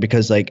matter what,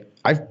 because like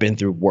I've been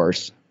through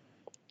worse,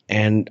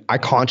 and I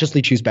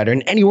consciously choose better.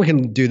 And anyone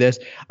can do this.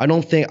 I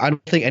don't think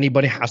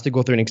anybody has to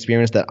go through an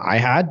experience that I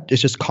had.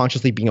 It's just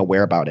consciously being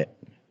aware about it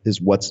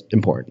is what's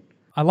important.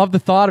 I love the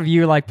thought of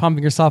you like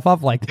pumping yourself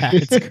up like that.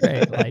 It's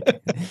great.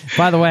 Like,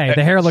 by the way,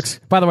 the hair looks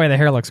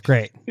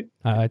great.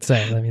 I'd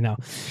say, let me know.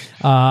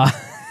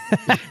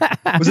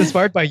 Was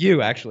inspired by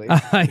you, actually.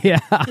 Yeah.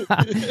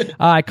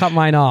 I cut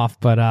mine off,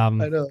 but I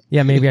know.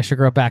 Yeah, maybe I should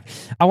grow it back.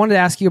 I wanted to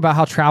ask you about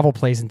how travel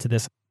plays into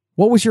this.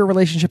 What was your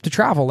relationship to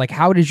travel? Like,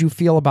 how did you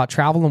feel about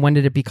travel, and when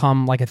did it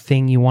become like a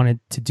thing you wanted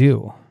to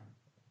do?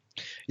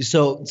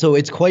 So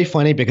it's quite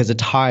funny because it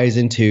ties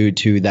into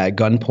that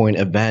gunpoint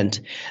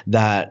event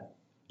that,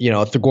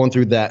 going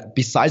through that.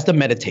 Besides the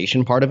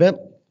meditation part of it,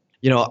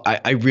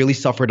 I really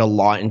suffered a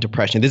lot in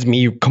depression. This is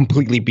me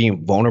completely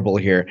being vulnerable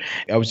here.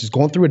 I was just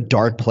going through a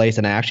dark place,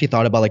 and I actually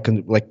thought about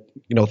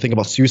think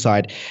about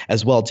suicide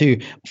as well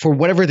too. For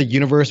whatever the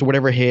universe or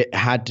whatever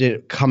had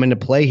to come into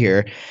play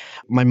here,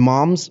 my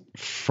mom's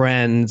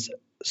friend's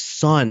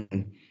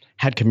son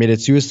had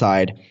committed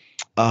suicide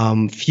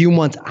few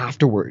months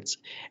afterwards.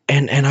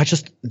 And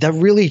that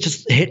really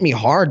just hit me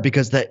hard,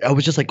 because I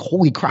was just like,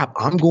 holy crap,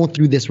 I'm going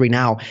through this right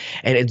now,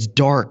 and it's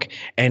dark.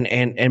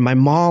 And my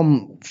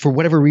mom, for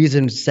whatever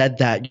reason, said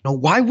that,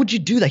 why would you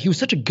do that? He was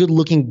such a good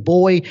looking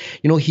boy.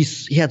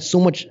 He had so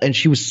much, and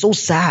she was so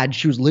sad.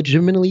 She was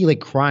legitimately like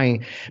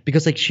crying,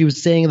 because like she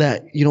was saying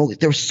that,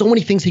 there were so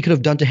many things he could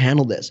have done to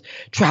handle this,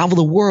 travel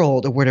the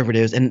world or whatever it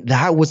is. And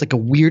that was like a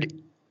weird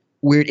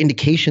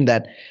indication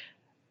that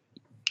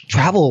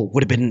travel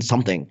would have been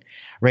something,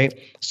 right?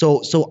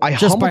 So I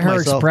just humbled by her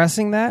myself.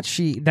 Expressing that,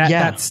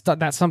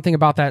 that's something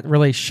about that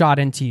really shot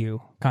into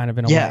you, kind of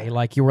in a way.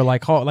 Like you were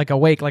like, oh, like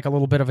awake, like a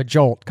little bit of a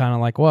jolt, kind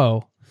of like,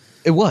 whoa.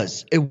 It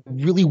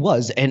really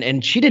was,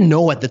 and she didn't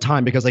know at the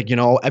time, because like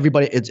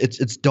everybody,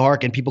 it's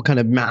dark and people kind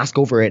of mask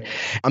over it.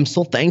 I'm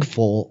so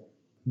thankful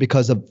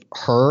because of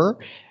her.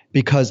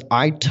 Because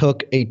I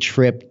took a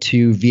trip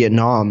to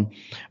Vietnam,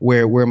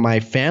 where my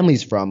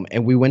family's from,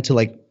 and we went to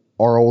like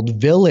our old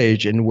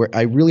village, and where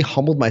I really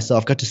humbled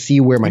myself, got to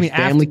see where my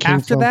family came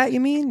after from. That, you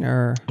mean?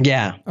 Or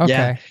yeah, okay.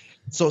 Yeah.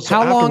 So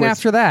how long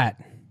after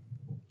that?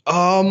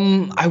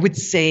 I would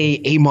say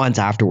 8 months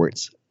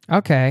afterwards.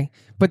 Okay,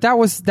 but that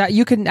was that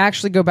you can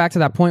actually go back to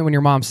that point when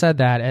your mom said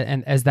that,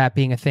 and as that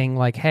being a thing,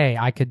 like, hey,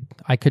 I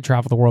could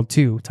travel the world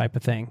too, type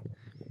of thing.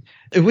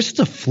 It was just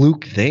a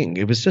fluke thing.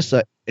 It was just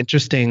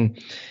interesting.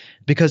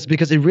 Because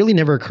it really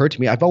never occurred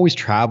to me. I've always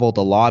traveled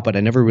a lot, but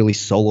I never really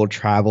solo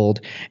traveled.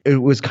 It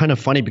was kind of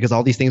funny because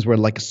all these things were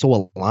like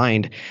so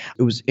aligned.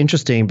 It was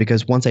interesting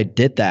because once I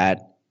did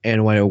that,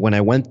 and when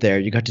I went there,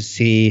 you got to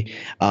see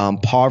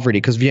poverty,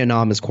 because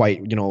Vietnam is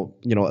quite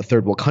a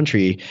third world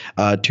country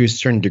to a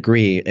certain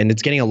degree, and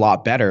it's getting a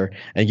lot better.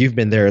 And you've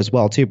been there as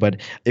well too. But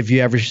if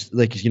you ever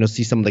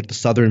see some like the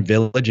southern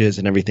villages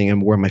and everything,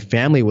 and where my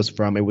family was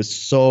from, it was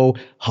so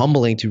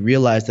humbling to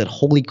realize that,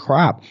 holy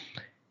crap,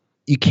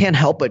 you can't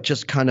help but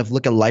just kind of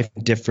look at life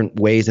in different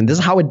ways. And this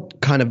is how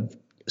it kind of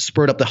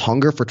spurred up the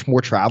hunger for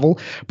more travel.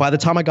 By the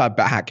time I got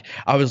back,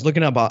 I was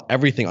looking about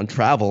everything on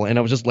travel, and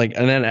I was just like,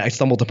 and then I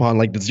stumbled upon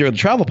like the Zero to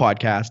Travel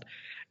podcast,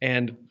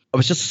 and I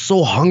was just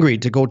so hungry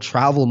to go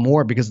travel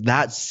more because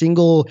that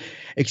single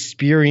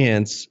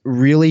experience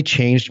really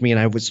changed me. And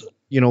I was,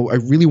 I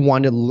really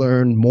wanted to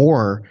learn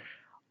more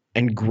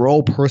and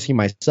grow personally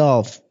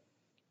myself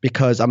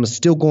because I'm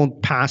still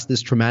going past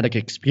this traumatic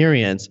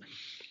experience.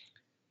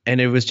 And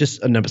it was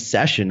just an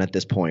obsession at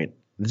this point.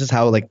 This is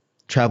how like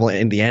travel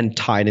in the end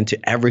tied into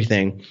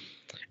everything.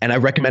 And I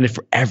recommend it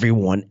for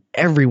everyone,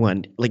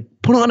 like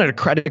put on a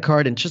credit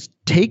card and just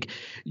take,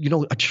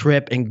 a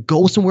trip and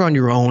go somewhere on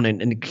your own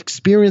and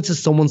experience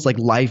someone's like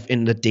life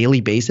in a daily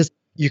basis.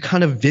 You're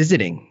kind of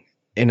visiting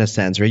in a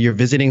sense, right? You're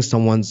visiting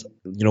someone's,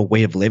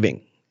 way of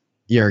living.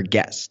 You're a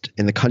guest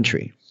in the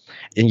country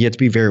and you have to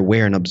be very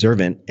aware and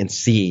observant and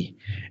see.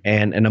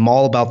 And I'm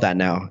all about that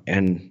now.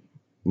 And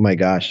my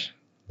gosh,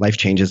 life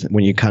changes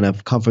when you kind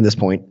of come from this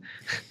point.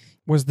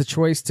 Was the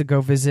choice to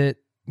go visit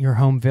your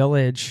home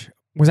village,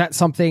 was that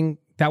something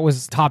that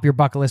was top your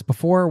bucket list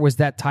before? Or was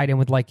that tied in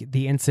with like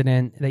the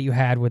incident that you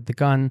had with the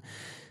gun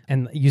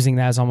and using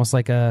that as almost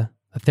like a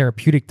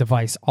therapeutic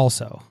device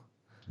also?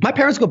 My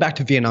parents go back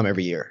to Vietnam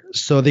every year.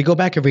 So they go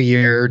back every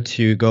year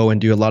to go and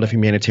do a lot of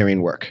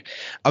humanitarian work.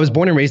 I was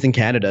born and raised in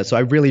Canada, so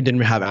I really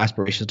didn't have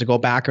aspirations to go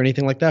back or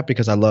anything like that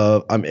because I'm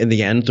in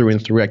the end, through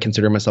and through, I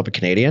consider myself a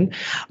Canadian.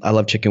 I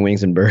love chicken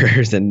wings and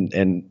burgers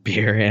and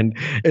beer, and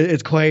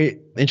it's quite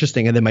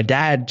interesting. And then my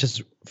dad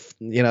just,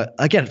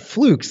 again,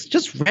 flukes,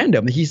 just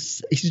random.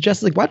 He's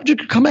just like, why don't you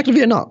come back to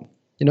Vietnam?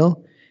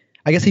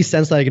 I guess he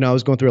sensed that, I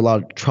was going through a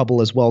lot of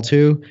trouble as well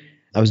too.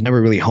 I was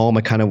never really home.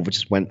 I kind of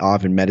just went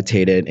off and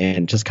meditated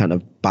and just kind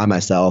of by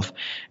myself.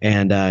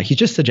 And he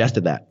just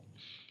suggested that.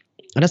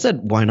 And I said,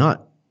 why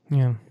not?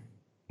 Yeah.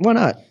 Why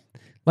not?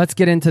 Let's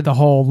get into the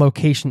whole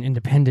location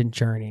independent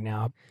journey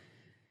now.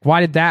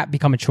 Why did that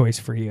become a choice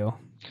for you?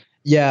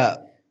 Yeah,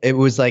 it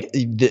was like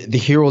the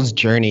hero's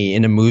journey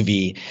in a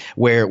movie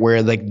where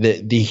like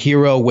the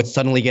hero would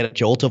suddenly get a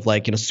jolt of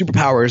like,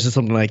 superpowers or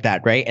something like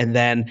that, right? And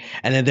then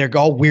they're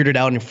all weirded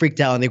out and freaked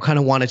out and they kind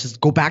of want to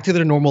just go back to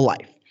their normal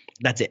life.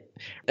 That's it.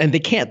 And they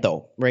can't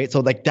though, right? So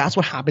like that's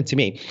what happened to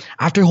me.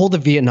 After the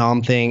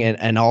Vietnam thing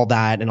and all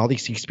that and all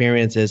these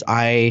experiences,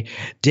 I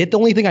did the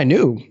only thing I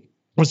knew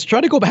was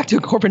try to go back to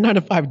a corporate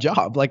 9-to-5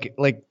 job.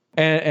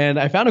 And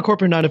I found a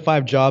corporate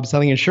 9-to-5 job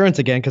selling insurance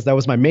again because that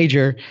was my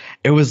major.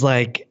 It was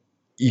like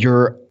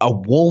you're a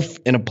wolf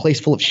in a place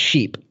full of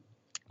sheep.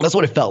 That's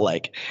what it felt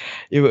like.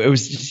 It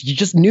was just, you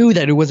just knew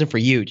that it wasn't for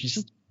you. You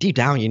just deep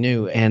down you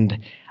knew.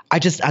 And I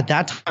just at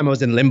that time I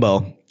was in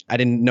limbo. I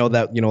didn't know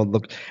that,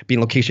 being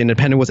location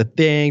independent was a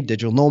thing,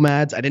 digital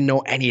nomads. I didn't know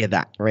any of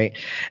that, right?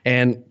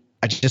 And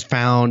I just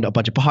found a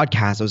bunch of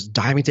podcasts. I was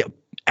diving into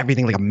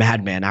everything like a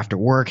madman after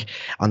work,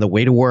 on the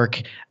way to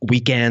work,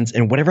 weekends,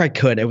 and whatever I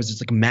could. It was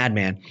just like a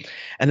madman.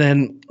 And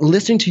then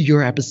listening to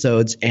your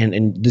episodes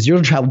and the Zero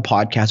to Travel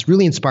podcast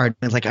really inspired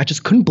me. Like I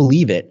just couldn't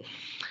believe it.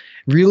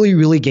 Really,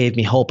 really gave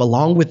me hope,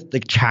 along with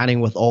like chatting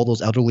with all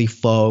those elderly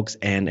folks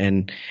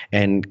and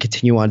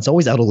continue on. It's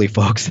always elderly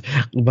folks,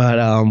 but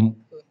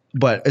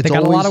it's they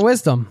got a lot of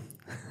wisdom.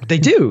 They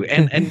do.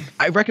 And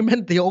I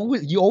recommend you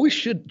always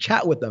should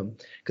chat with them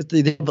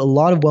because they have a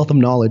lot of wealth of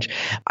knowledge.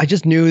 I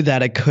just knew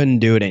that I couldn't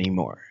do it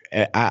anymore.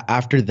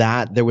 After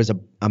that, there was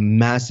a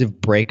massive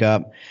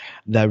breakup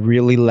that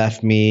really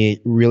left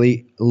me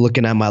really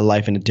looking at my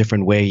life in a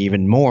different way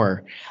even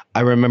more.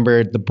 I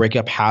remember the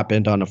breakup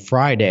happened on a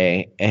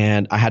Friday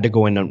and I had to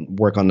go in and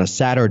work on a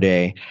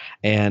Saturday,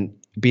 and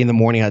be in the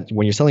morning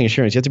when you're selling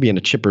insurance, you have to be in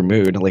a chipper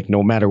mood. Like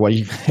no matter what,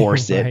 you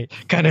force right.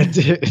 It kind of,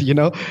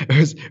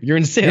 you're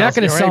in sales. You're not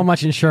going to sell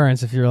much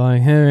insurance if you're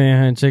like, hey,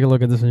 man, take a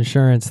look at this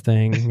insurance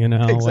thing,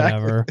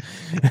 whatever.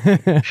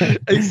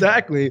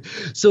 Exactly.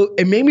 So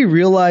it made me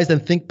realize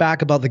and think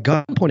back about the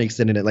gunpoint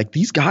incident. Like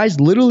these guys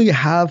literally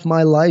have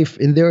my life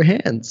in their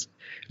hands.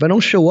 If I don't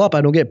show up,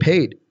 I don't get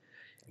paid.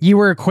 You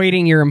were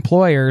equating your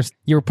employers.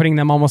 You were putting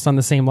them almost on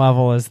the same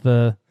level as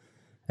the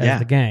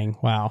gang.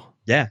 Wow.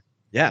 Yeah.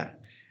 Yeah.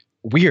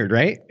 Weird,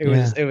 right?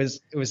 It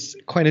was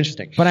quite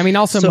interesting. But I mean,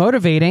 also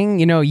motivating,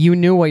 you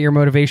knew what your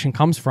motivation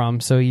comes from.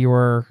 So you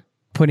were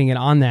putting it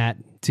on that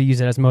to use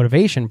it as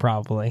motivation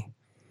probably.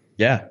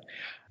 Yeah.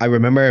 I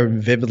remember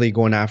vividly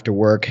going after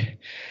work,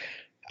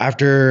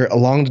 after a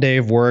long day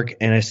of work,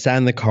 and I sat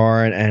in the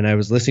car and I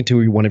was listening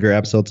to one of your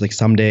episodes, like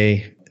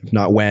someday, if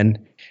not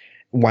when,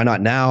 why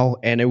not now?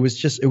 And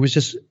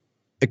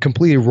it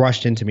completely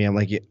rushed into me. I'm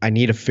like, I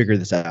need to figure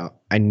this out.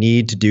 I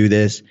need to do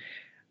this.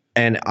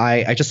 And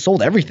I just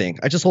sold everything.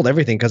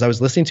 Because I was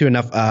listening to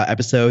enough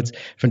episodes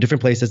from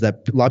different places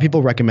that a lot of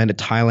people recommended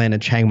Thailand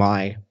and Chiang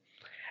Mai.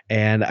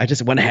 And I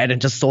just went ahead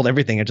and just sold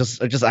everything. I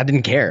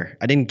didn't care.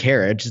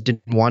 I just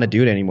didn't want to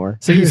do it anymore.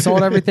 So you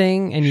sold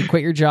everything and you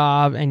quit your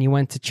job and you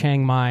went to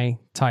Chiang Mai,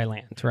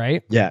 Thailand,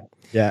 right? Yeah.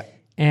 Yeah.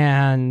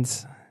 And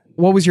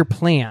what was your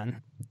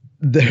plan?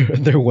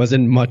 there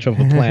wasn't much of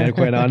a plan,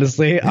 quite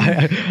honestly.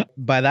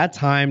 By that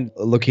time,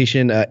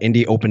 location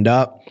Indy opened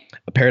up.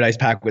 Paradise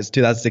Pack was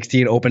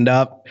 2016 opened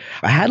up.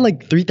 I had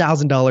like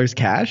 $3,000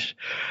 cash.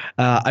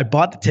 I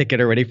bought the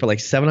ticket already for like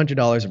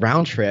 $700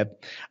 round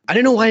trip. I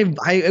don't know why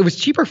it was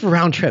cheaper for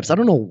round trips. I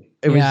don't know.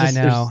 I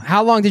know.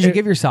 How long did you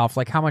give yourself?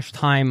 Like, how much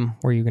time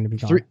were you going to be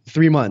gone?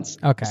 3 months.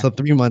 Okay. So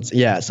 3 months.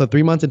 Yeah. So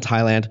 3 months in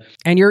Thailand.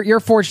 And you're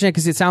fortunate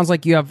because it sounds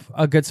like you have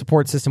a good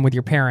support system with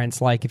your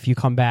parents. Like, if you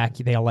come back,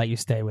 they'll let you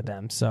stay with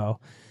them. So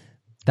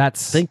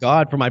that's thank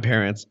God for my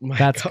parents.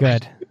 That's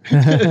good.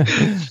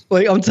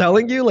 Like, I'm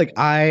telling you, like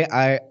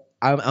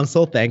I'm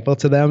so thankful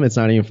to them. It's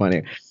not even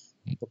funny.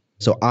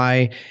 So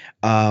I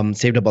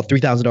saved about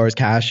 $3,000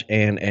 cash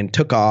and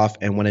took off.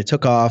 And when I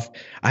took off,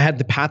 I had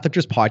the Path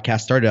Hunters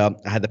podcast started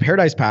up. I had the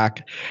Paradise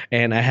Pack,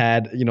 and I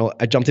had,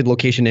 I jumped into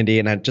Location Indy,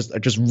 and I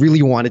just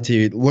really wanted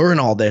to learn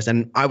all this.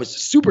 And I was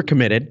super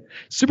committed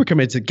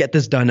to get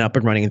this done up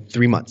and running in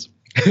 3 months.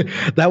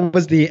 That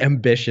was the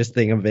ambitious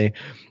thing of me.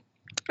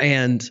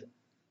 And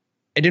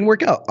it didn't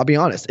work out. I'll be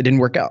honest. It didn't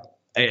work out.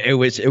 It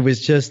was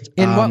just.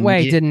 In what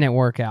way didn't it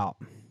work out?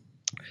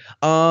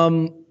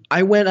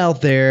 I went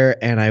out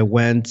there and I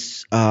wanted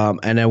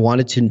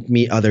to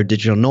meet other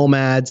digital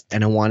nomads,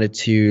 and I wanted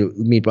to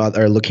meet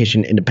other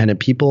location independent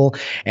people.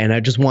 And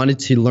I just wanted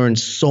to learn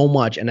so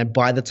much. And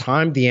by the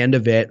time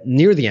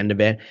near the end of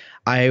it,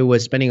 I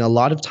was spending a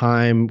lot of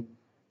time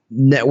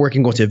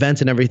networking, going to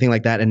events and everything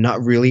like that, and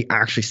not really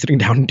actually sitting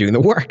down and doing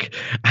the work.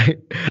 I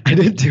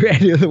didn't do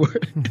any of the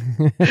work.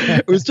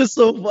 It was just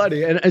so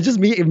funny. And it's just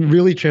me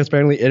really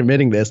transparently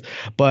admitting this.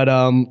 But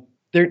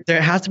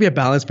there has to be a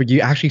balance for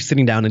you actually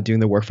sitting down and doing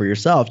the work for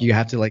yourself. You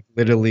have to like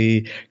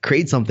literally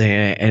create something.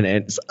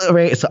 And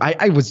right. So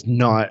I was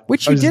not.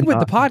 Which you did with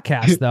the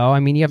podcast, though.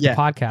 I mean, you have the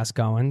podcast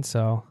going.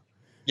 So.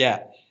 Yeah.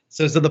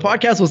 So the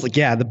podcast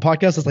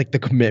was like the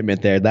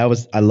commitment there.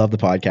 I love the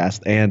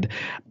podcast. And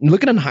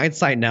looking in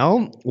hindsight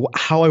now,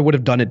 how I would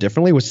have done it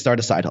differently was start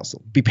a side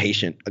hustle. Be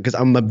patient, because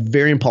I'm a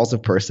very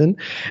impulsive person.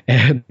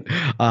 And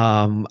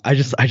I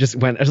just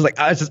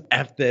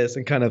F this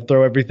and kind of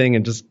throw everything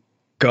and just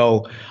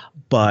go.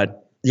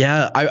 But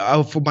yeah,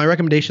 I for my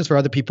recommendations for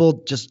other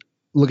people, just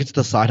look into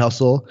the side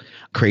hustle,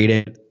 create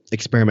it,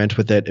 experiment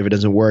with it. If it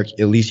doesn't work,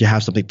 at least you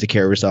have something to take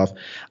care of yourself.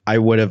 I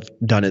would have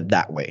done it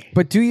that way.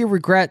 But do you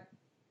regret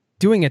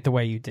doing it the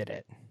way you did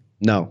it?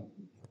 No.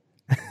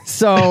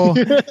 So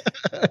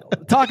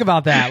talk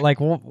about that. Like,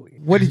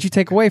 what did you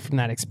take away from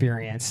that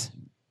experience?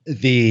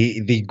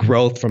 The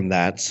growth from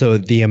that. So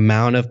the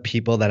amount of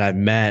people that I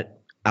met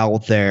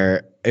out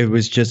there, it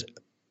was just,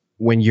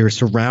 when you're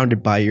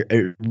surrounded by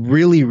it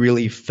really,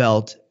 really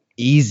felt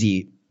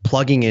easy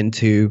plugging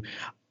into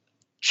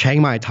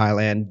Chiang Mai,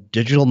 Thailand,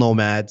 digital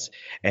nomads,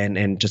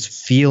 and just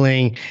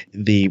feeling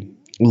the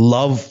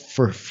love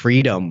for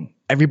freedom.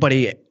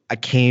 Everybody I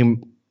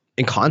came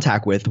in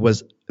contact with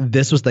was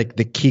like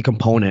the key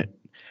component.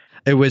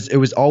 It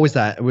was always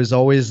that. It was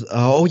always,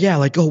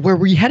 where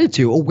were you headed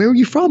to? Oh, where are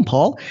you from,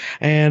 Paul?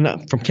 And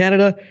I'm from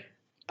Canada.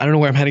 I don't know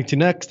where I'm heading to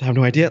next. I have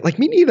no idea. Like,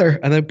 me neither.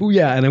 And then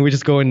booyah. And then we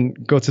just go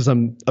to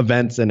some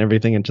events and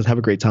everything and just have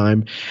a great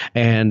time.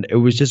 And it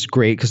was just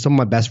great because some of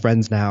my best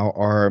friends now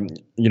are,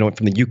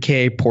 from the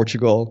UK,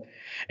 Portugal.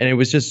 And it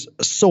was just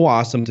so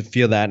awesome to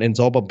feel that. And it's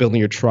all about building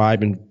your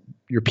tribe and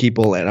your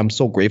people. And I'm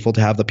so grateful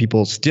to have the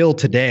people still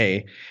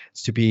today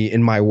to be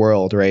in my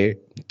world, right?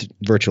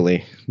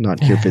 Virtually,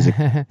 not here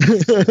physically.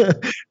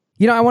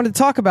 I wanted to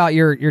talk about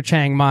your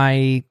Chiang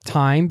Mai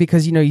time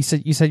because, you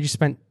said you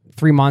spent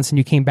 3 months and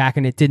you came back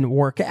and it didn't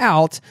work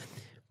out.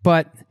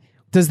 But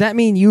does that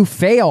mean you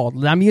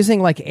failed? I'm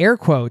using like air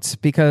quotes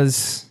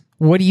because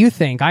what do you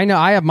think? I know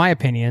I have my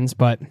opinions,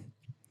 but.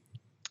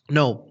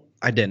 No,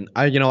 I didn't.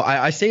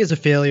 I say it's a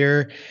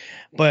failure,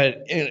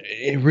 but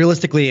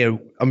realistically,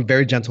 I'm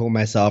very gentle with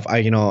myself.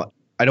 I don't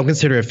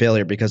consider it a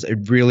failure because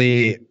it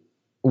really,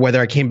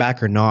 whether I came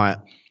back or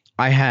not,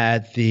 I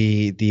had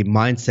the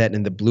mindset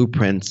and the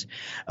blueprints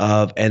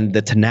and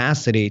the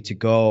tenacity to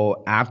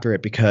go after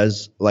it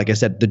because, like I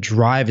said, the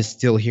drive is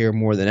still here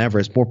more than ever.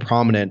 It's more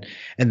prominent.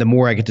 And the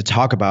more I get to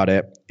talk about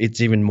it,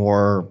 it's even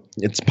more,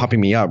 it's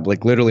pumping me up.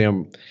 Like, literally,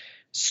 I'm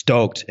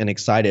stoked and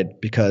excited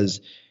because,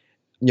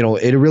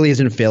 it really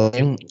isn't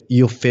failing.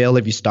 You'll fail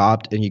if you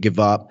stopped and you give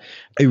up.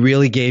 It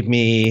really gave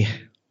me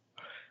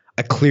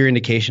a clear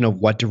indication of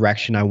what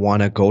direction I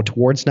want to go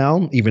towards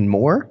now, even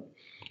more.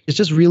 It's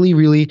just really,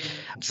 really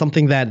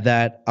something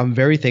that I'm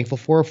very thankful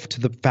for,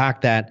 to the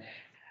fact that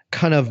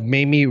kind of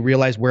made me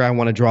realize where I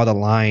want to draw the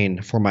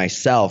line for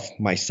myself,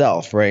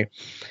 right?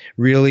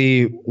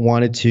 Really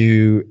wanted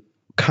to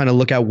kind of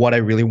look at what I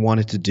really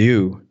wanted to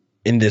do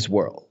in this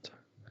world.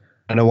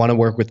 And I want to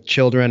work with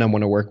children. I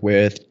want to work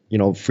with,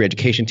 free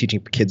education,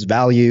 teaching kids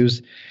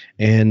values.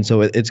 And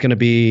so it's going to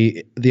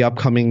be, the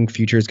upcoming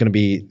future is going to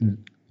be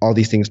all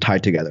these things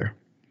tied together.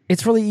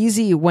 It's really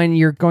easy when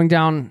you're going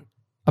down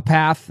a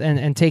path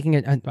and taking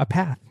a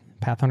path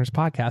Hunters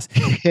podcast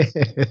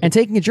and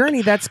taking a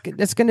journey that's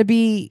going to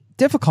be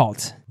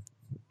difficult.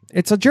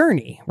 It's a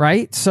journey,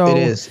 right? So it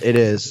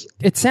is.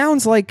 It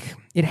sounds like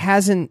it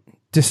hasn't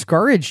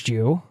discouraged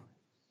you.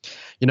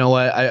 You know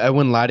what? I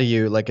wouldn't lie to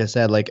you. Like I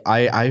said, like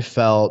I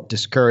felt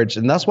discouraged,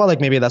 and that's why,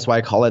 like, maybe that's why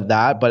I call it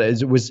that. But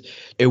it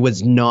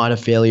was not a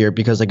failure,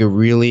 because like it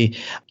really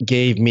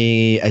gave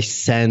me a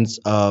sense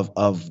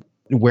of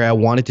where I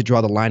wanted to draw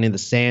the line in the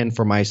sand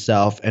for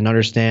myself and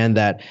understand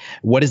that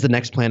what is the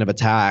next plan of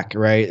attack,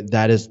 right?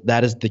 That is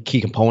the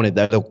key component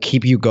that'll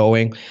keep you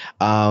going.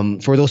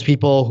 For those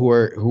people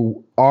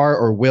who are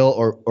or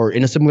will or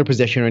in a similar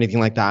position or anything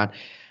like that,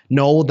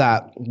 know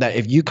that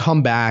if you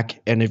come back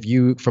and if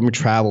you from a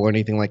travel or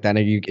anything like that,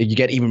 and you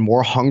get even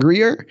more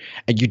hungrier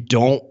and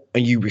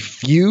you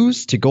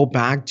refuse to go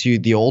back to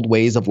the old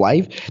ways of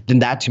life, then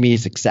that to me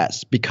is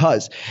success.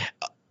 Because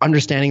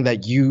understanding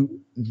that you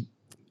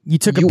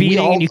took a beating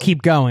and you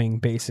keep going,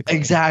 basically.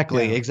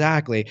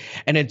 Exactly.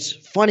 And it's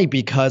funny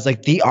because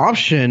like the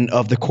option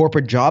of the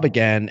corporate job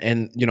again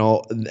and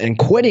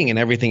quitting and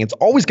everything, it's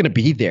always going to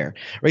be there,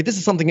 right? This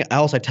is something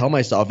else I tell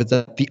myself, is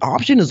that the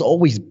option is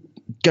always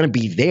going to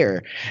be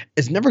there.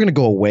 It's never going to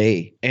go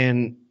away.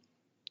 And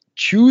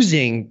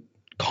choosing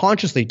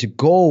consciously to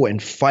go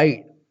and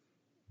fight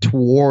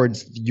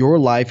towards your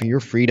life and your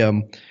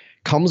freedom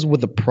comes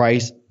with a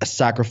price, a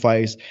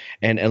sacrifice,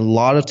 and a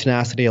lot of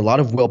tenacity, a lot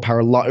of willpower.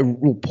 It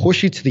will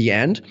push you to the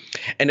end.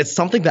 And it's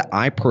something that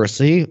I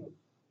personally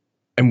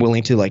am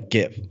willing to like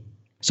give.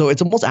 So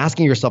it's almost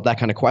asking yourself that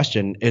kind of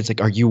question. It's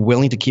like, are you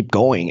willing to keep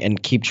going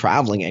and keep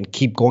traveling and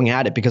keep going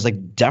at it? Because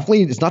like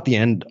definitely it's not the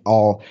end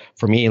all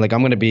for me. Like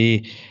I'm going to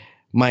be,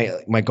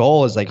 my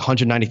goal is like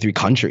 193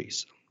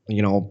 countries,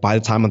 by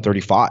the time I'm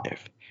 35.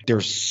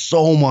 There's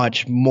so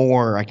much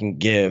more I can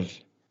give.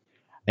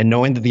 And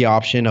knowing that the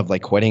option of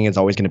like quitting is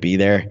always going to be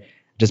there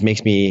just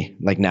makes me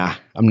like, nah,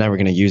 I'm never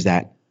going to use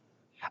that.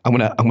 I'm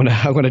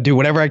going to do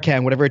whatever I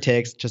can, whatever it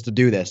takes just to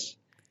do this.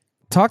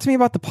 Talk to me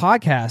about the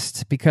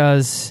podcast,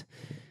 because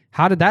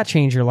how did that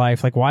change your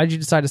life? Like, why did you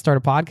decide to start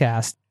a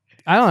podcast?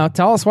 I don't know.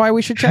 Tell us why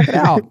we should check it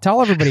out.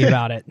 Tell everybody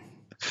about it.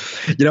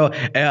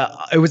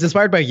 It was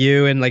inspired by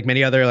you and like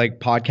many other like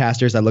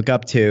podcasters I look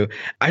up to.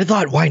 I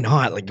thought, why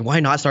not? Like, why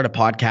not start a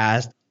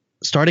podcast?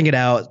 Starting it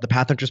out, the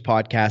Path Hunters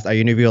podcast, I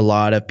interview a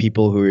lot of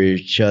people who are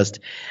just,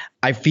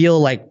 I feel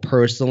like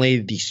personally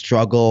the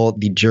struggle,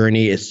 the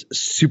journey is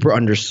super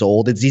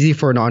undersold. It's easy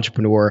for an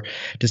entrepreneur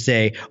to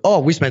say,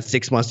 oh, we spent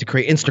 6 months to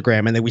create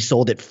Instagram and then we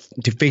sold it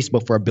to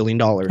Facebook for $1 billion.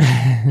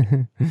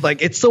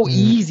 Like, it's so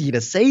easy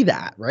to say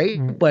that, right?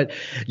 But,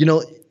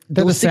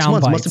 those 6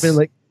 months must have been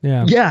like,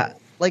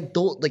 like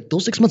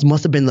those 6 months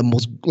must have been the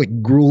most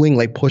like grueling,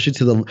 like push it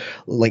to the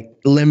like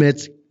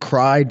limits.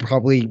 Cried,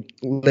 probably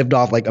lived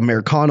off like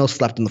Americano,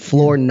 slept on the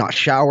floor, not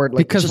showered.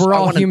 Like, because we're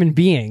all human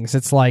beings.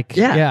 It's like,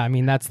 I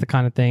mean, that's the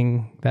kind of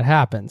thing that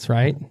happens,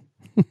 right?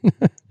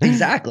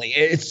 Exactly.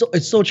 It's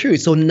so true.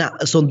 So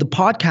the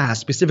podcast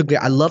specifically,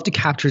 I love to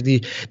capture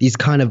these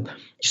kind of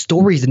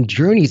stories and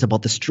journeys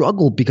about the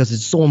struggle, because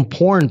it's so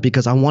important,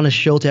 because I want to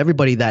show to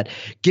everybody that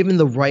given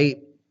the right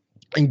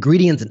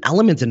ingredients and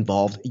elements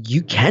involved,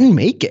 you can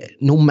make it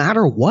no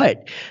matter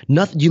what.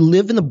 Nothing. You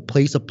live in the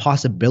place of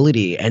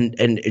possibility, and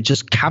it's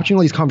just capturing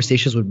all these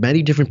conversations with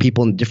many different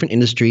people in different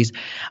industries.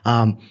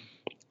 My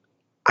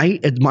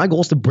goal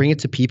is to bring it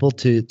to people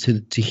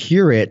to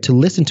hear it, to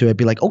listen to it,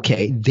 be like,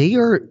 okay, they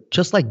are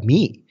just like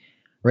me,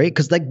 right?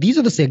 Because like these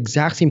are the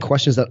exact same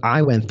questions that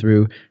I went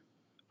through.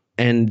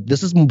 And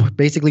this is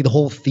basically the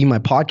whole theme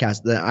of my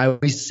podcast, that I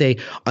always say,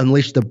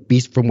 unleash the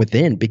beast from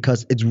within,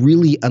 because it's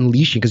really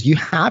unleashing, because you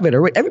have it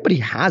already. Everybody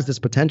has this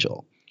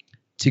potential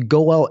to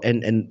go out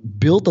and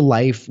build the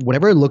life,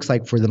 whatever it looks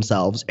like for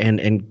themselves,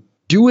 and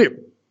do it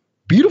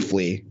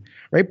beautifully,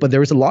 right? But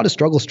there is a lot of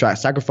struggle,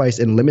 sacrifice,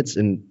 and limits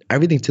and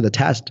everything to the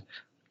test.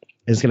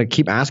 And it's going to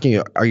keep asking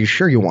you, are you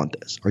sure you want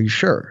this? Are you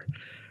sure?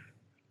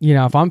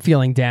 If I'm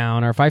feeling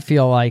down, or if I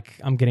feel like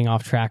I'm getting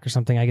off track or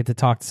something, I get to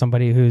talk to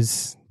somebody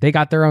they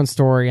got their own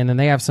story, and then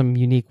they have some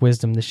unique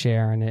wisdom to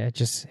share. And it's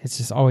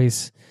just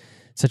always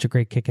such a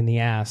great kick in the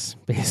ass,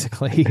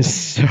 basically. It's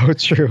so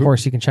true. Of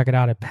course, you can check it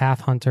out at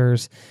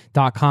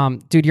pathhunters.com.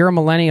 Dude, you're a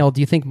millennial.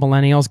 Do you think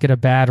millennials get a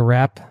bad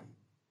rep?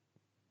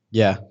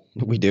 Yeah,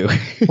 we do.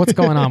 What's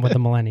going on with the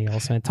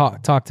millennials, man?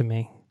 Talk to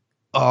me.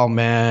 Oh,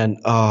 man.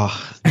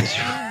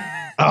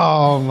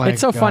 Oh my!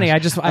 It's so funny. I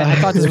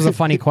thought this was a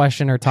funny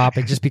question or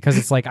topic, just because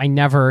it's like I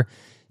never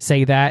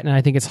say that, and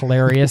I think it's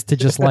hilarious to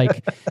just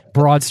like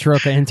broad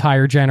stroke an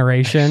entire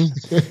generation.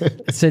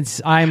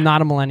 Since I'm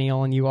not a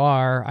millennial and you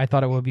are, I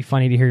thought it would be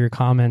funny to hear your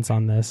comments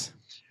on this.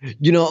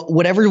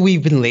 Whatever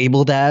we've been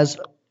labeled as,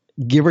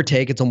 give or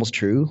take, it's almost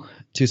true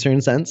to a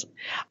certain sense,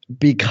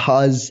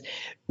 because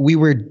we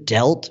were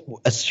dealt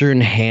a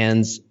certain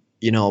hands.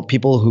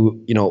 People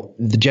who,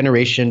 the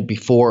generation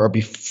before or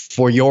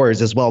before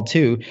yours as well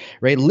too,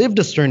 right, lived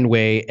a certain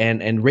way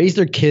and raised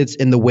their kids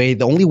in the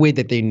only way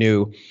that they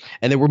knew.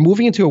 And then we're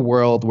moving into a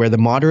world where the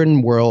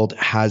modern world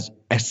has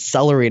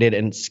accelerated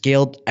and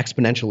scaled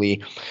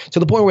exponentially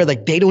to the point where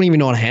like they don't even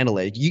know how to handle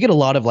it. You get a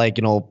lot of like,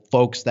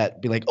 folks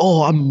that be like,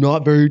 oh, I'm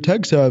not very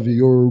tech savvy,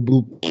 or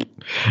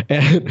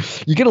and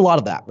you get a lot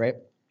of that, right?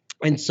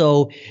 And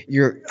so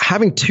you're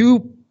having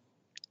two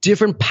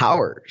different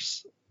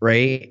powers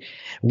right?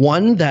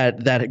 One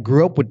that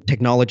grew up with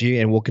technology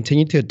and will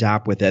continue to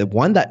adapt with it.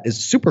 One that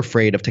is super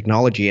afraid of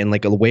technology and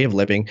like a way of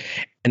living,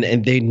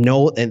 and they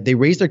know and they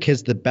raise their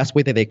kids the best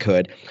way that they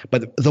could.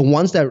 But the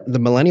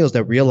millennials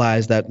that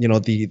realize that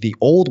the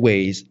old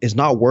ways is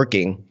not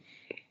working,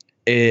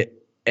 and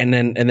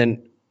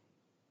then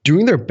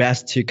doing their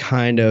best to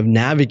kind of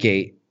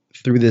navigate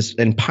through this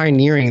and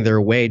pioneering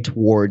their way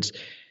towards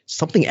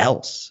something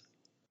else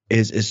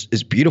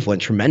is beautiful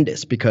and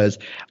tremendous. Because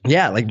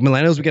like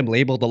millennials, we get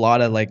labeled a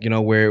lot of like,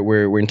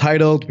 we're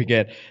entitled, we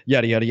get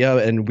yada yada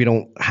yada, and we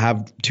don't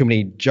have too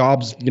many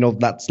jobs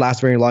that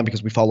last very long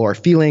because we follow our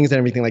feelings and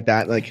everything like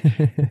that. Like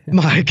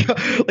my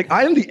God, like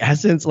I am the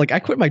essence. Like I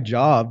quit my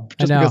job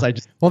just because I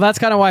just. Well, that's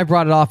kind of why I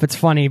brought it off. It's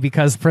funny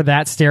because for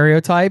that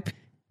stereotype,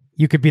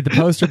 you could be the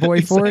poster boy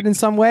Exactly. for it in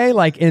some way,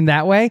 like in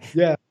that way.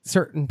 Yeah.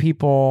 Certain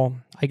people,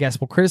 I guess,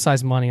 will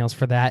criticize millennials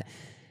for that.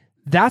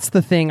 That's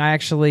the thing I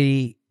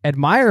actually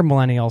admire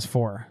millennials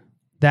for.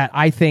 That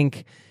I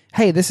think,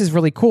 hey, this is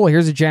really cool.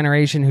 Here's a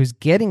generation who's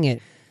getting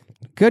it.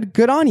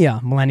 Good on you,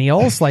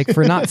 millennials, like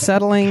for not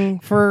settling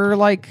for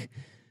like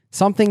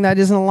something that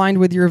isn't aligned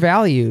with your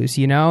values,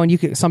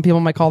 And some people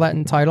might call that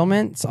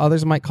entitlement.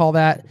 Others might call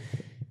that,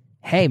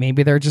 hey,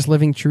 maybe they're just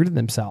living true to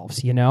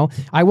themselves,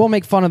 I will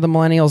make fun of the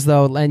millennials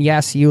though. And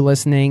yes, you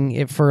listening,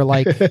 if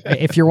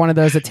you're one of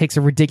those that takes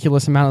a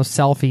ridiculous amount of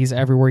selfies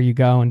everywhere you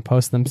go and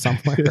post them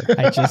somewhere,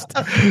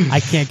 I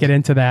can't get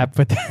into that,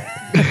 but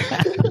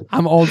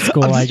I'm old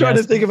school. I'm just I trying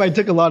guess. to think if I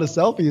took a lot of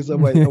selfies.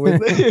 I'm like,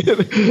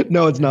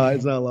 no, it's not.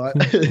 It's not a lot.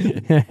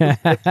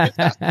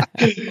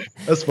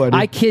 That's funny.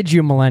 I kid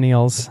you,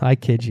 millennials. I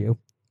kid you.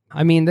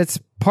 I mean, that's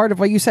part of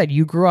what you said.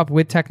 You grew up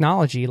with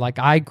technology. Like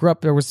I grew up,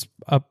 there was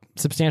a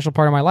substantial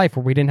part of my life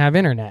where we didn't have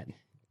internet,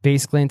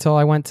 basically until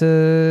I went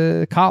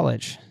to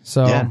college.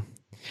 So, yeah.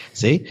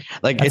 See,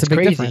 like that's it's a big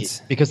crazy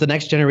difference. because the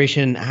next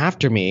generation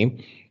after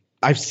me,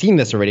 I've seen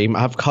this already. I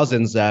have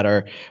cousins that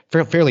are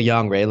fairly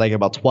young, right? Like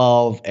about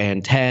 12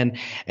 and 10,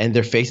 and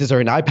their faces are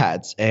in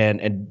iPads,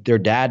 and their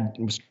dad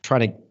was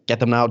trying to get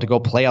them out to go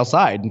play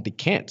outside, and they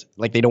can't.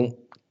 Like they don't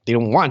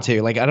want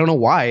to. Like I don't know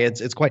why.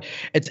 It's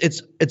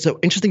an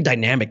interesting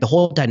dynamic. The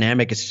whole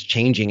dynamic is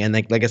changing, and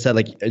like I said,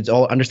 like it's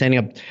all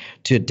understanding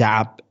to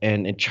adapt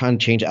and trying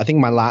to change it. I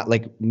think I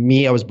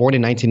was born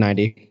in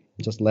 1990.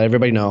 Just to let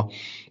everybody know.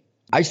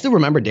 I still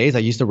remember days I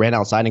used to run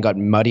outside and got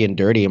muddy and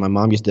dirty, and my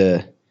mom used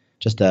to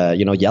just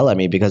yell at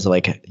me because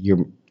like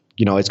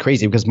it's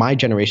crazy because my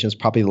generation is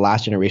probably the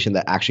last generation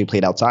that actually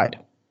played outside.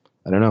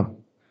 I don't know.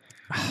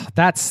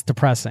 That's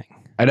depressing.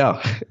 I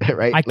know,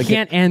 right? I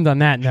can't end on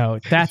that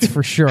note. That's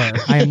for sure.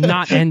 I am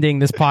not ending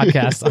this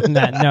podcast on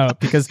that note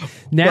because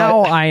now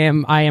I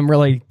am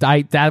really,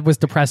 that was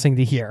depressing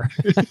to hear.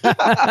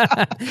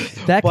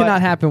 That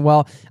cannot happen.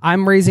 Well,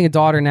 I'm raising a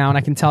daughter now and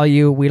I can tell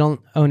you we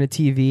don't own a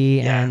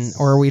TV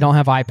or we don't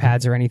have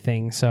iPads or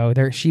anything. So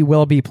she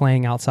will be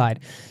playing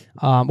outside.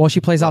 Well,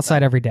 she plays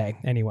outside every day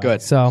anyway.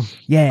 Good. So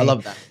yeah. I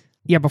love that.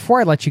 Yeah, before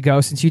I let you go,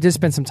 since you did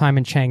spend some time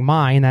in Chiang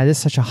Mai, and that is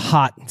such a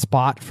hot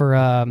spot for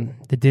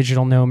the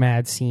digital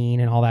nomad scene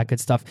and all that good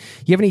stuff,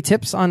 you have any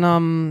tips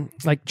on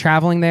like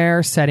traveling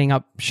there, setting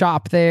up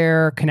shop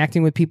there,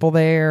 connecting with people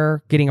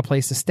there, getting a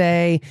place to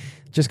stay?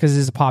 Just because it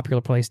is a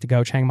popular place to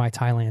go, Chiang Mai,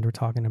 Thailand, we're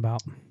talking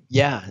about.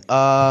 Yeah,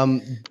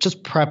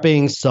 just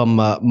prepping some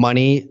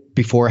money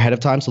ahead of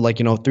time. So like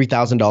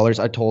 $3,000.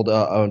 I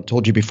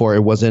told you before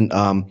it wasn't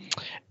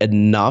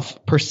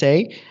enough per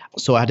se.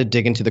 So I had to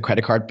dig into the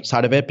credit card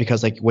side of it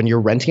because like when you're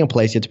renting a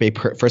place, you have to pay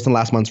first and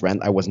last month's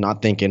rent. I was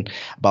not thinking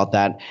about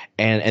that.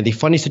 And the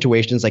funny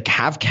situation is like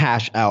have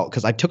cash out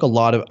because I did a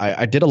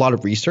lot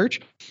of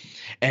research.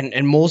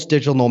 And most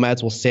digital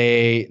nomads will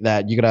say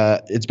that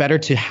it's better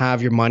to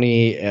have your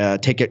money,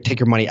 take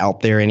your money out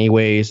there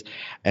anyways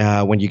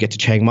when you get to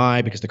Chiang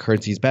Mai because the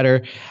currency is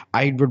better.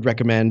 I would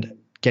recommend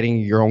getting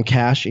your own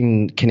cash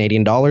in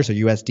Canadian dollars or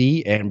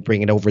USD and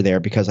bring it over there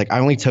because like I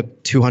only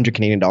took 200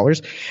 Canadian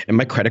dollars and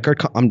my credit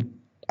card.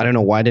 I don't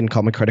know why I didn't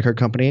call my credit card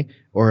company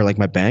or like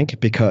my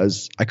bank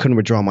because I couldn't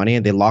withdraw money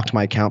and they locked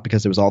my account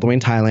because it was all the way in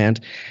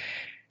Thailand.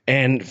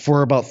 And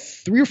for about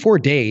 3 or 4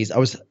 days, I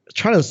was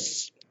trying to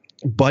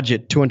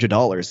budget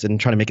 $200 and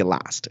trying to make it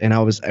last. And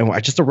I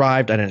just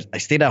arrived and I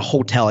stayed at a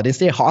hotel. I didn't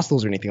stay at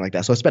hostels or anything like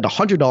that. So I spent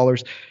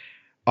 $100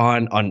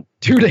 on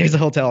 2 days of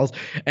hotels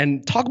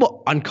and talk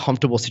about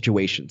uncomfortable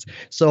situations.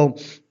 So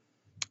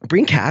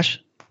bring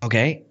cash,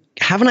 okay?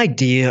 Have an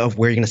idea of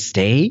where you're going to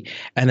stay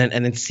and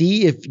then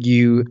see if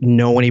you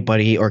know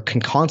anybody or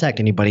can contact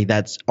anybody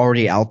that's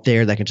already out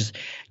there that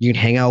you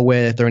can hang out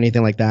with or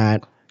anything like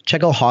that.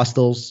 Check out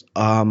hostels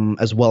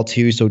as well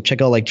too. So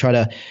check out try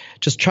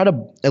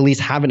to at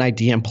least have an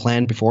idea and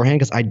plan beforehand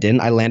because I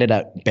didn't. I landed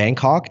at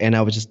Bangkok and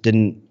I was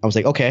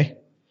like, okay,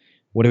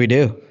 what do we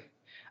do?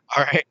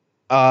 All right.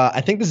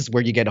 I think this is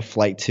where you get a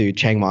flight to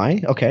Chiang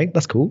Mai. Okay,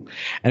 that's cool.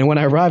 And when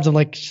I arrived, I'm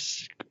like,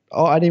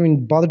 oh, I didn't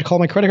even bother to call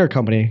my credit card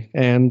company.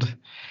 And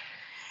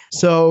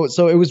so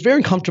it was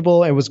very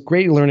comfortable. It was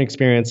great learning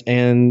experience.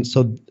 And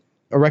so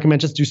I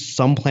recommend just do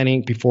some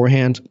planning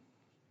beforehand.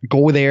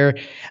 go there.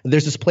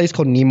 There's this place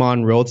called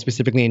Nimon Road,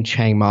 specifically in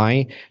Chiang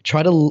Mai.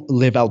 Try to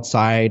live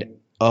outside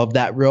of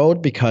that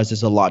road because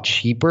it's a lot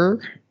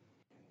cheaper.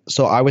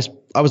 So I was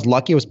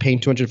lucky. I was paying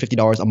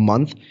 $250 a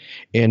month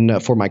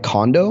for my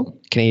condo,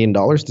 Canadian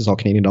dollars. This is all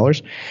Canadian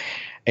dollars,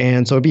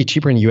 and so it'd be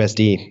cheaper in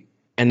USD.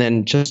 And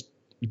then just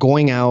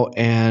going out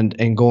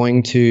and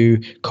going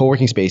to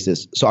co-working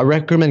spaces. So I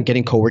recommend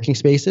getting co-working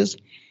spaces.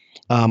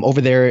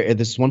 Over there,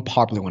 this one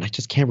popular one. I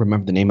just can't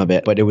remember the name of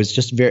it, but it was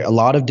just a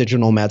lot of digital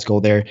nomads go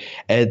there.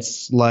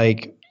 It's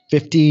like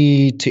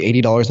 $50 to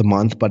 $80 a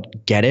month,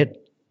 but get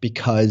it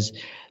because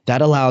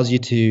that allows you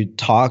to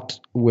talk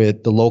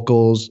with the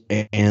locals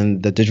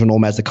and the digital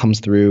nomads that comes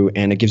through,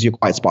 and it gives you a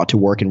quiet spot to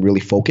work and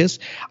really focus.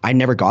 I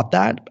never got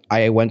that.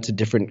 I went to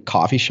different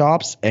coffee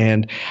shops,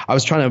 and I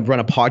was trying to run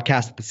a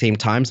podcast at the same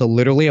time. So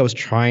literally, I was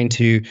trying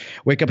to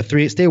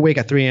stay awake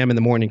at 3 a.m. in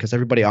the morning because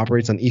everybody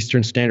operates on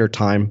Eastern Standard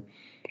Time.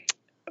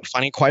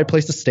 Finding a quiet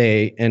place to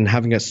stay and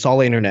having a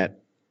solid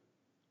internet,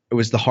 it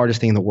was the hardest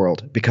thing in the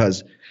world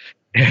because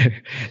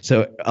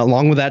so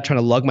along with that, trying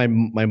to lug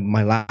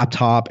my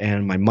laptop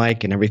and my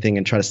mic and everything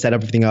and try to set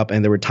everything up.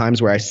 And there were times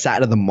where I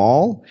sat at the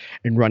mall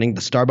and running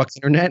the Starbucks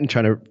internet and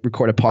trying to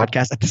record a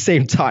podcast at the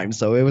same time.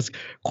 So it was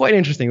quite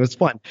interesting. It was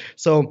fun.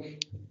 So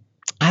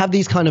I have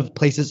these kind of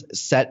places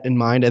set in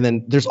mind. And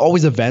then there's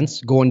always events.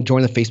 Go and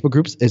join the Facebook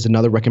groups is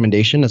another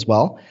recommendation as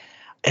well.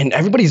 And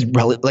everybody's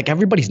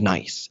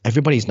nice.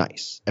 Everybody's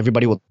nice.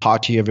 Everybody will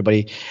talk to you.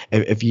 Everybody,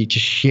 if you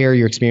just share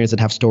your experience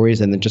and have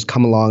stories and then just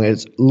come along.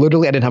 It's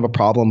literally, I didn't have a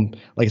problem,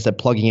 like I said,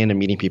 plugging in and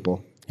meeting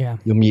people. Yeah.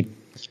 You'll meet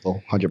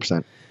people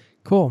 100%.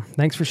 Cool.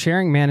 Thanks for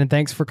sharing, man. And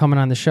thanks for coming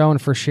on the show and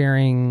for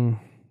sharing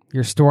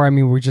your story. I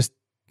mean,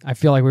 I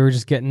feel like we were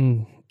just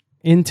getting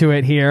into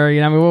it here. You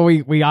know, I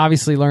mean, we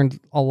obviously learned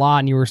a lot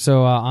and you were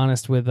so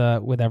honest with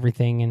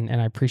everything. And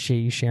I appreciate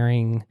you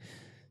sharing,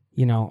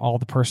 you know, all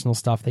the personal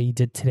stuff that you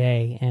did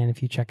today. And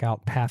if you check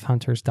out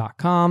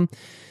pathhunters.com,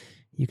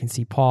 you can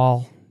see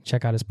Paul.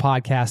 Check out his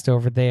podcast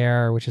over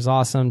there, which is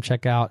awesome.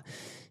 Check out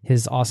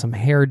his awesome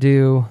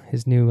hairdo,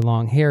 his new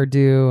long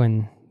hairdo.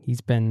 And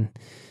he's been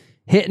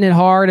hitting it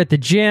hard at the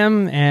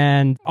gym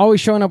and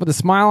always showing up with a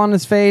smile on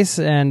his face.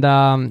 And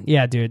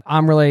yeah, dude,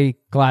 I'm really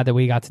glad that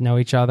we got to know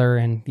each other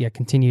and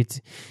continue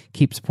to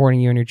keep supporting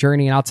you in your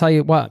journey. And I'll tell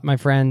you what, my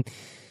friend,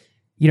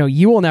 you know,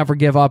 you will never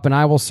give up, and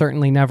I will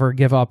certainly never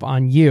give up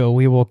on you.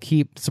 We will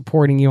keep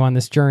supporting you on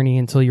this journey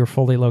until you're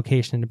fully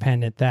location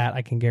independent. That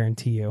I can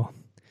guarantee you.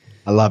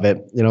 I love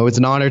it. You know, it's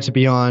an honor to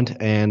be on,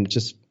 and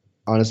just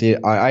honestly,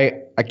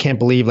 I can't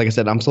believe, like I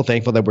said, I'm so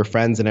thankful that we're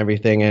friends and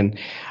everything. And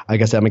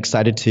like I said, I'm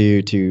excited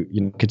to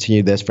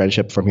continue this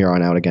friendship from here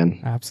on out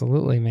again.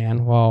 Absolutely,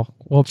 man. Well,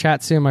 we'll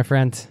chat soon, my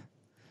friend.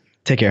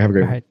 Take care. Have a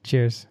great one. All right.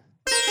 Cheers.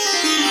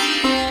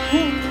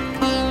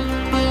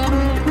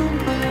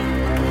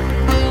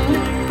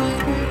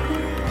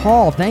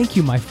 Paul, thank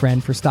you, my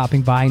friend, for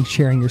stopping by and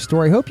sharing your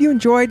story. Hope you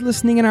enjoyed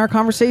listening in our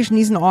conversation.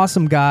 He's an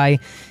awesome guy,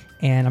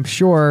 and I'm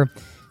sure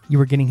you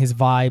were getting his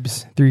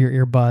vibes through your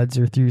earbuds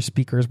or through your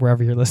speakers,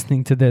 wherever you're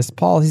listening to this.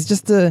 Paul, he's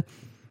just a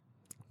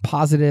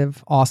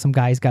positive, awesome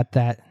guy. He's got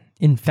that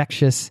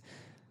infectious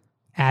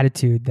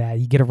attitude that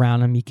you get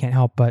around him, you can't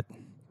help but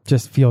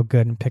just feel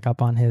good and pick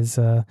up on his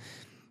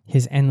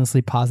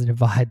endlessly positive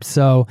vibe.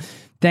 So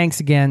thanks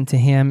again to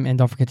him, and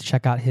don't forget to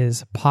check out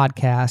his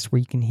podcast where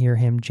you can hear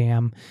him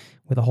jam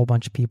with a whole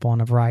bunch of people on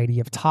a variety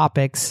of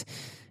topics.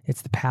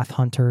 It's the Path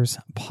Hunters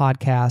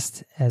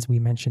podcast, as we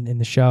mentioned in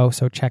the show.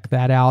 So check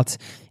that out.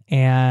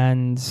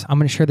 And I'm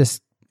going to share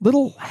this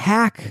little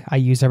hack I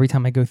use every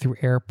time I go through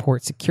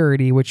airport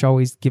security, which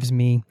always gives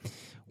me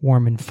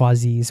warm and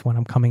fuzzies when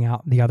I'm coming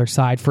out the other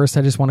side. First,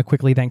 I just want to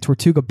quickly thank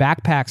Tortuga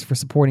Backpacks for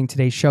supporting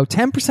today's show.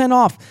 10%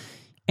 off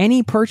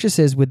any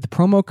purchases with the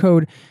promo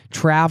code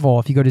TRAVEL.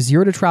 If you go to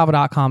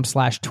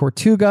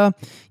zerototravel.com/Tortuga,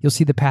 you'll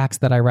see the packs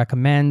that I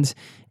recommend.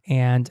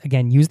 And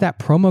again, use that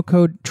promo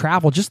code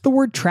TRAVEL, just the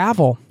word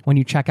travel. When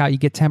you check out, you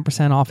get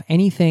 10% off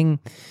anything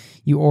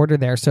you order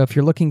there. So if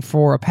you're looking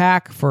for a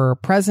pack for a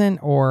present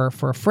or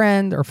for a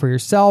friend or for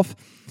yourself,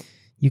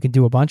 you can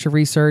do a bunch of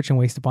research and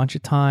waste a bunch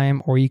of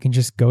time, or you can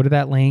just go to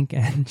that link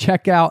and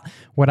check out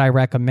what I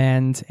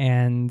recommend.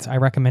 And I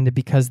recommend it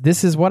because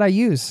this is what I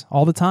use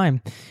all the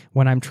time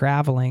when I'm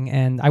traveling.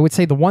 And I would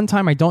say the one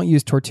time I don't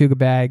use Tortuga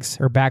bags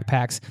or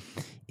backpacks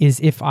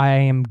is if I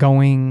am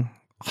going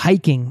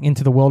hiking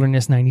into the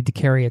wilderness and I need to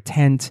carry a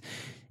tent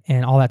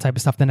and all that type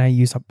of stuff. Then I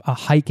use a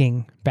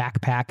hiking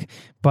backpack.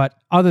 But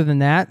other than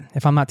that,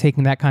 if I'm not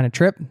taking that kind of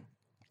trip,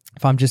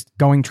 if I'm just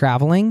going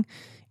traveling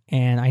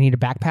and I need a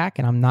backpack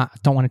and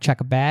don't want to check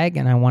a bag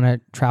and I want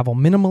to travel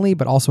minimally,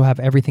 but also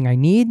have everything I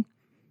need,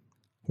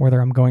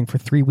 whether I'm going for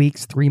 3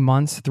 weeks, 3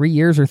 months, 3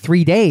 years, or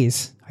 3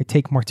 days, I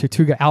take my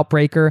Tortuga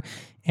Outbreaker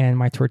and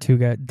my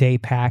Tortuga Day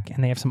Pack.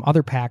 And they have some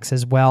other packs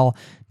as well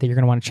that you're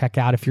going to want to check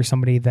out if you're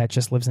somebody that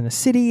just lives in a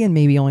city and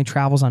maybe only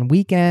travels on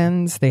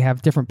weekends. They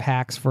have different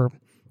packs for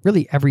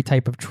really every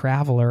type of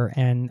traveler.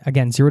 And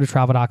again,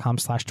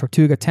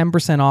 zerototravel.com/Tortuga,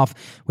 10% off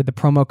with the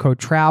promo code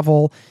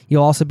TRAVEL.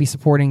 You'll also be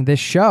supporting this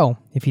show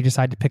if you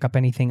decide to pick up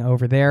anything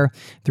over there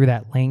through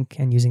that link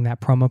and using that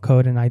promo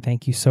code. And I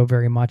thank you so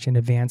very much in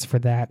advance for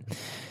that.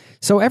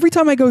 So every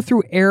time I go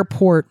through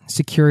airport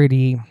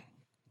security,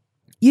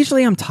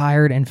 usually I'm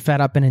tired and fed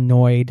up and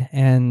annoyed,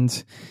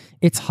 and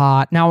it's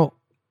hot. Now,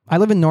 I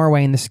live in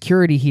Norway, and the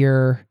security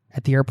here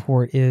at the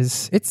airport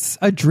it's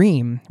a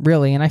dream,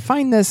 really. And I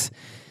find this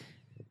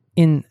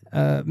in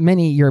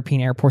many European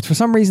airports. For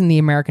some reason, the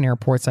American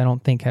airports, I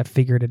don't think, have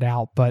figured it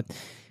out. But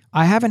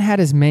I haven't had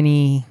as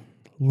many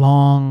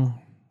long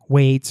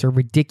waits or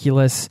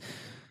ridiculous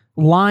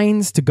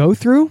lines to go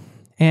through.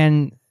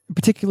 And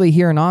particularly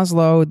here in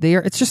Oslo,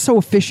 it's just so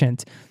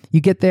efficient. You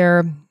get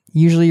there,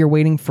 usually you're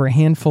waiting for a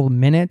handful of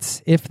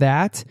minutes, if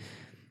that,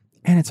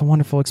 and it's a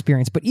wonderful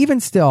experience. But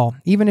even still,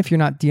 even if you're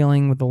not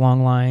dealing with the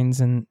long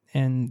lines and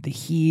the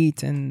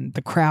heat and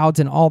the crowds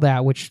and all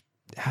that, which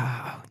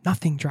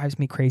nothing drives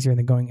me crazier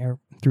than going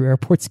through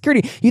airport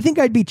security. You think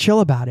I'd be chill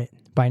about it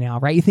by now,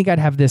 right? You think I'd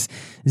have this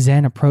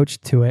Zen approach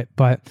to it,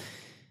 but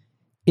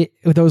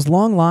with those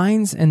long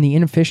lines and the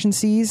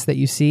inefficiencies that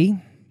you see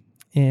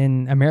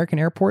in American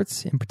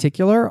airports in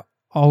particular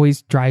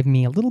always drive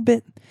me a little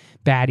bit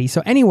batty.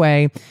 So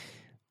anyway,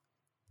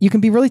 you can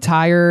be really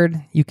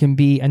tired, you can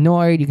be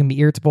annoyed, you can be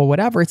irritable,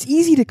 whatever. It's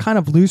easy to kind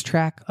of lose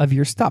track of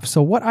your stuff.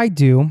 So what I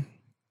do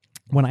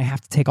when I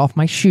have to take off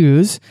my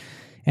shoes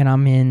and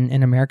I'm in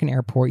an American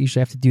airport,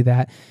 usually I have to do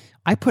that,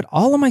 I put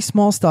all of my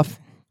small stuff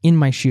in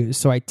my shoes.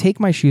 So I take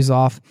my shoes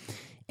off,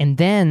 and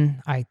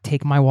then I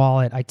take my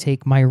wallet, I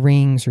take my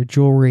rings or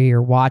jewelry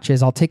or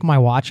watches. I'll take my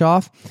watch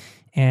off,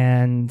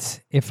 and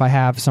if I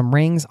have some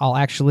rings,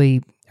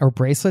 or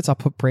bracelets, I'll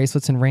put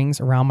bracelets and rings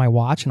around my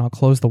watch, and I'll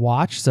close the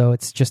watch so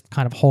it's just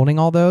kind of holding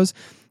all those.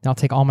 And I'll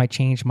take all my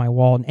change, my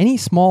wallet, and any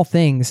small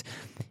things,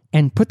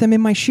 and put them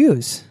in my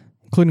shoes,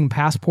 including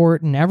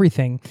passport and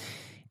everything.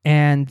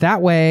 And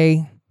that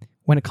way,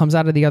 when it comes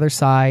out of the other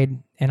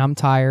side and I'm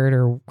tired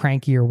or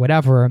cranky or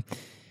whatever,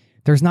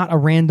 there's not a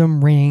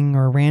random ring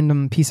or a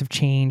random piece of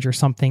change or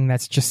something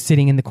that's just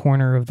sitting in the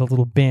corner of the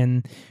little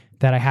bin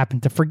that I happen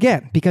to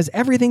forget, because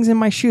everything's in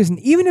my shoes. And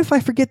even if I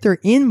forget they're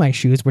in my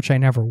shoes, which I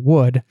never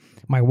would,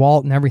 my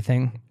wallet and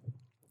everything,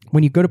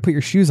 when you go to put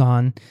your shoes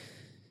on,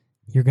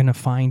 you're going to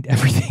find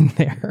everything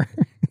there.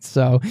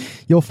 So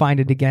you'll find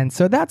it again.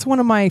 So that's one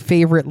of my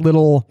favorite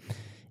little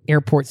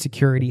airport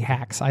security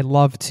hacks. I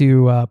love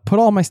to put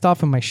all my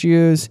stuff in my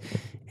shoes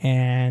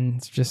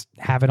and just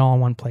have it all in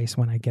one place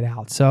when I get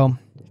out. So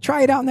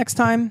try it out next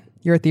time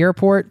you're at the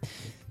airport.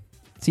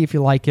 See if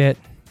you like it.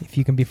 If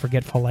you can be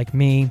forgetful like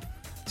me,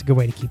 it's a good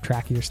way to keep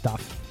track of your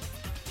stuff.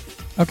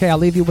 Okay, I'll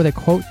leave you with a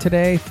quote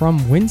today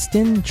from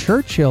Winston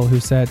Churchill, who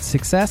said,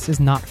 "Success is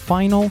not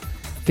final.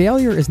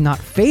 Failure is not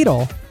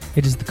fatal.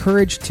 It is the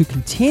courage to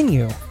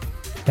continue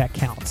that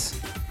counts."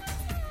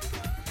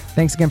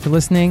 Thanks again for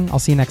listening. I'll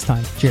see you next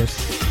time. Cheers.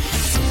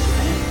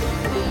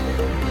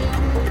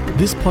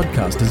 This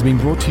podcast has been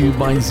brought to you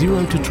by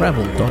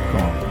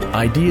zerototravel.com.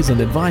 Ideas and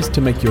advice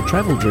to make your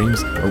travel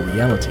dreams a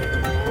reality.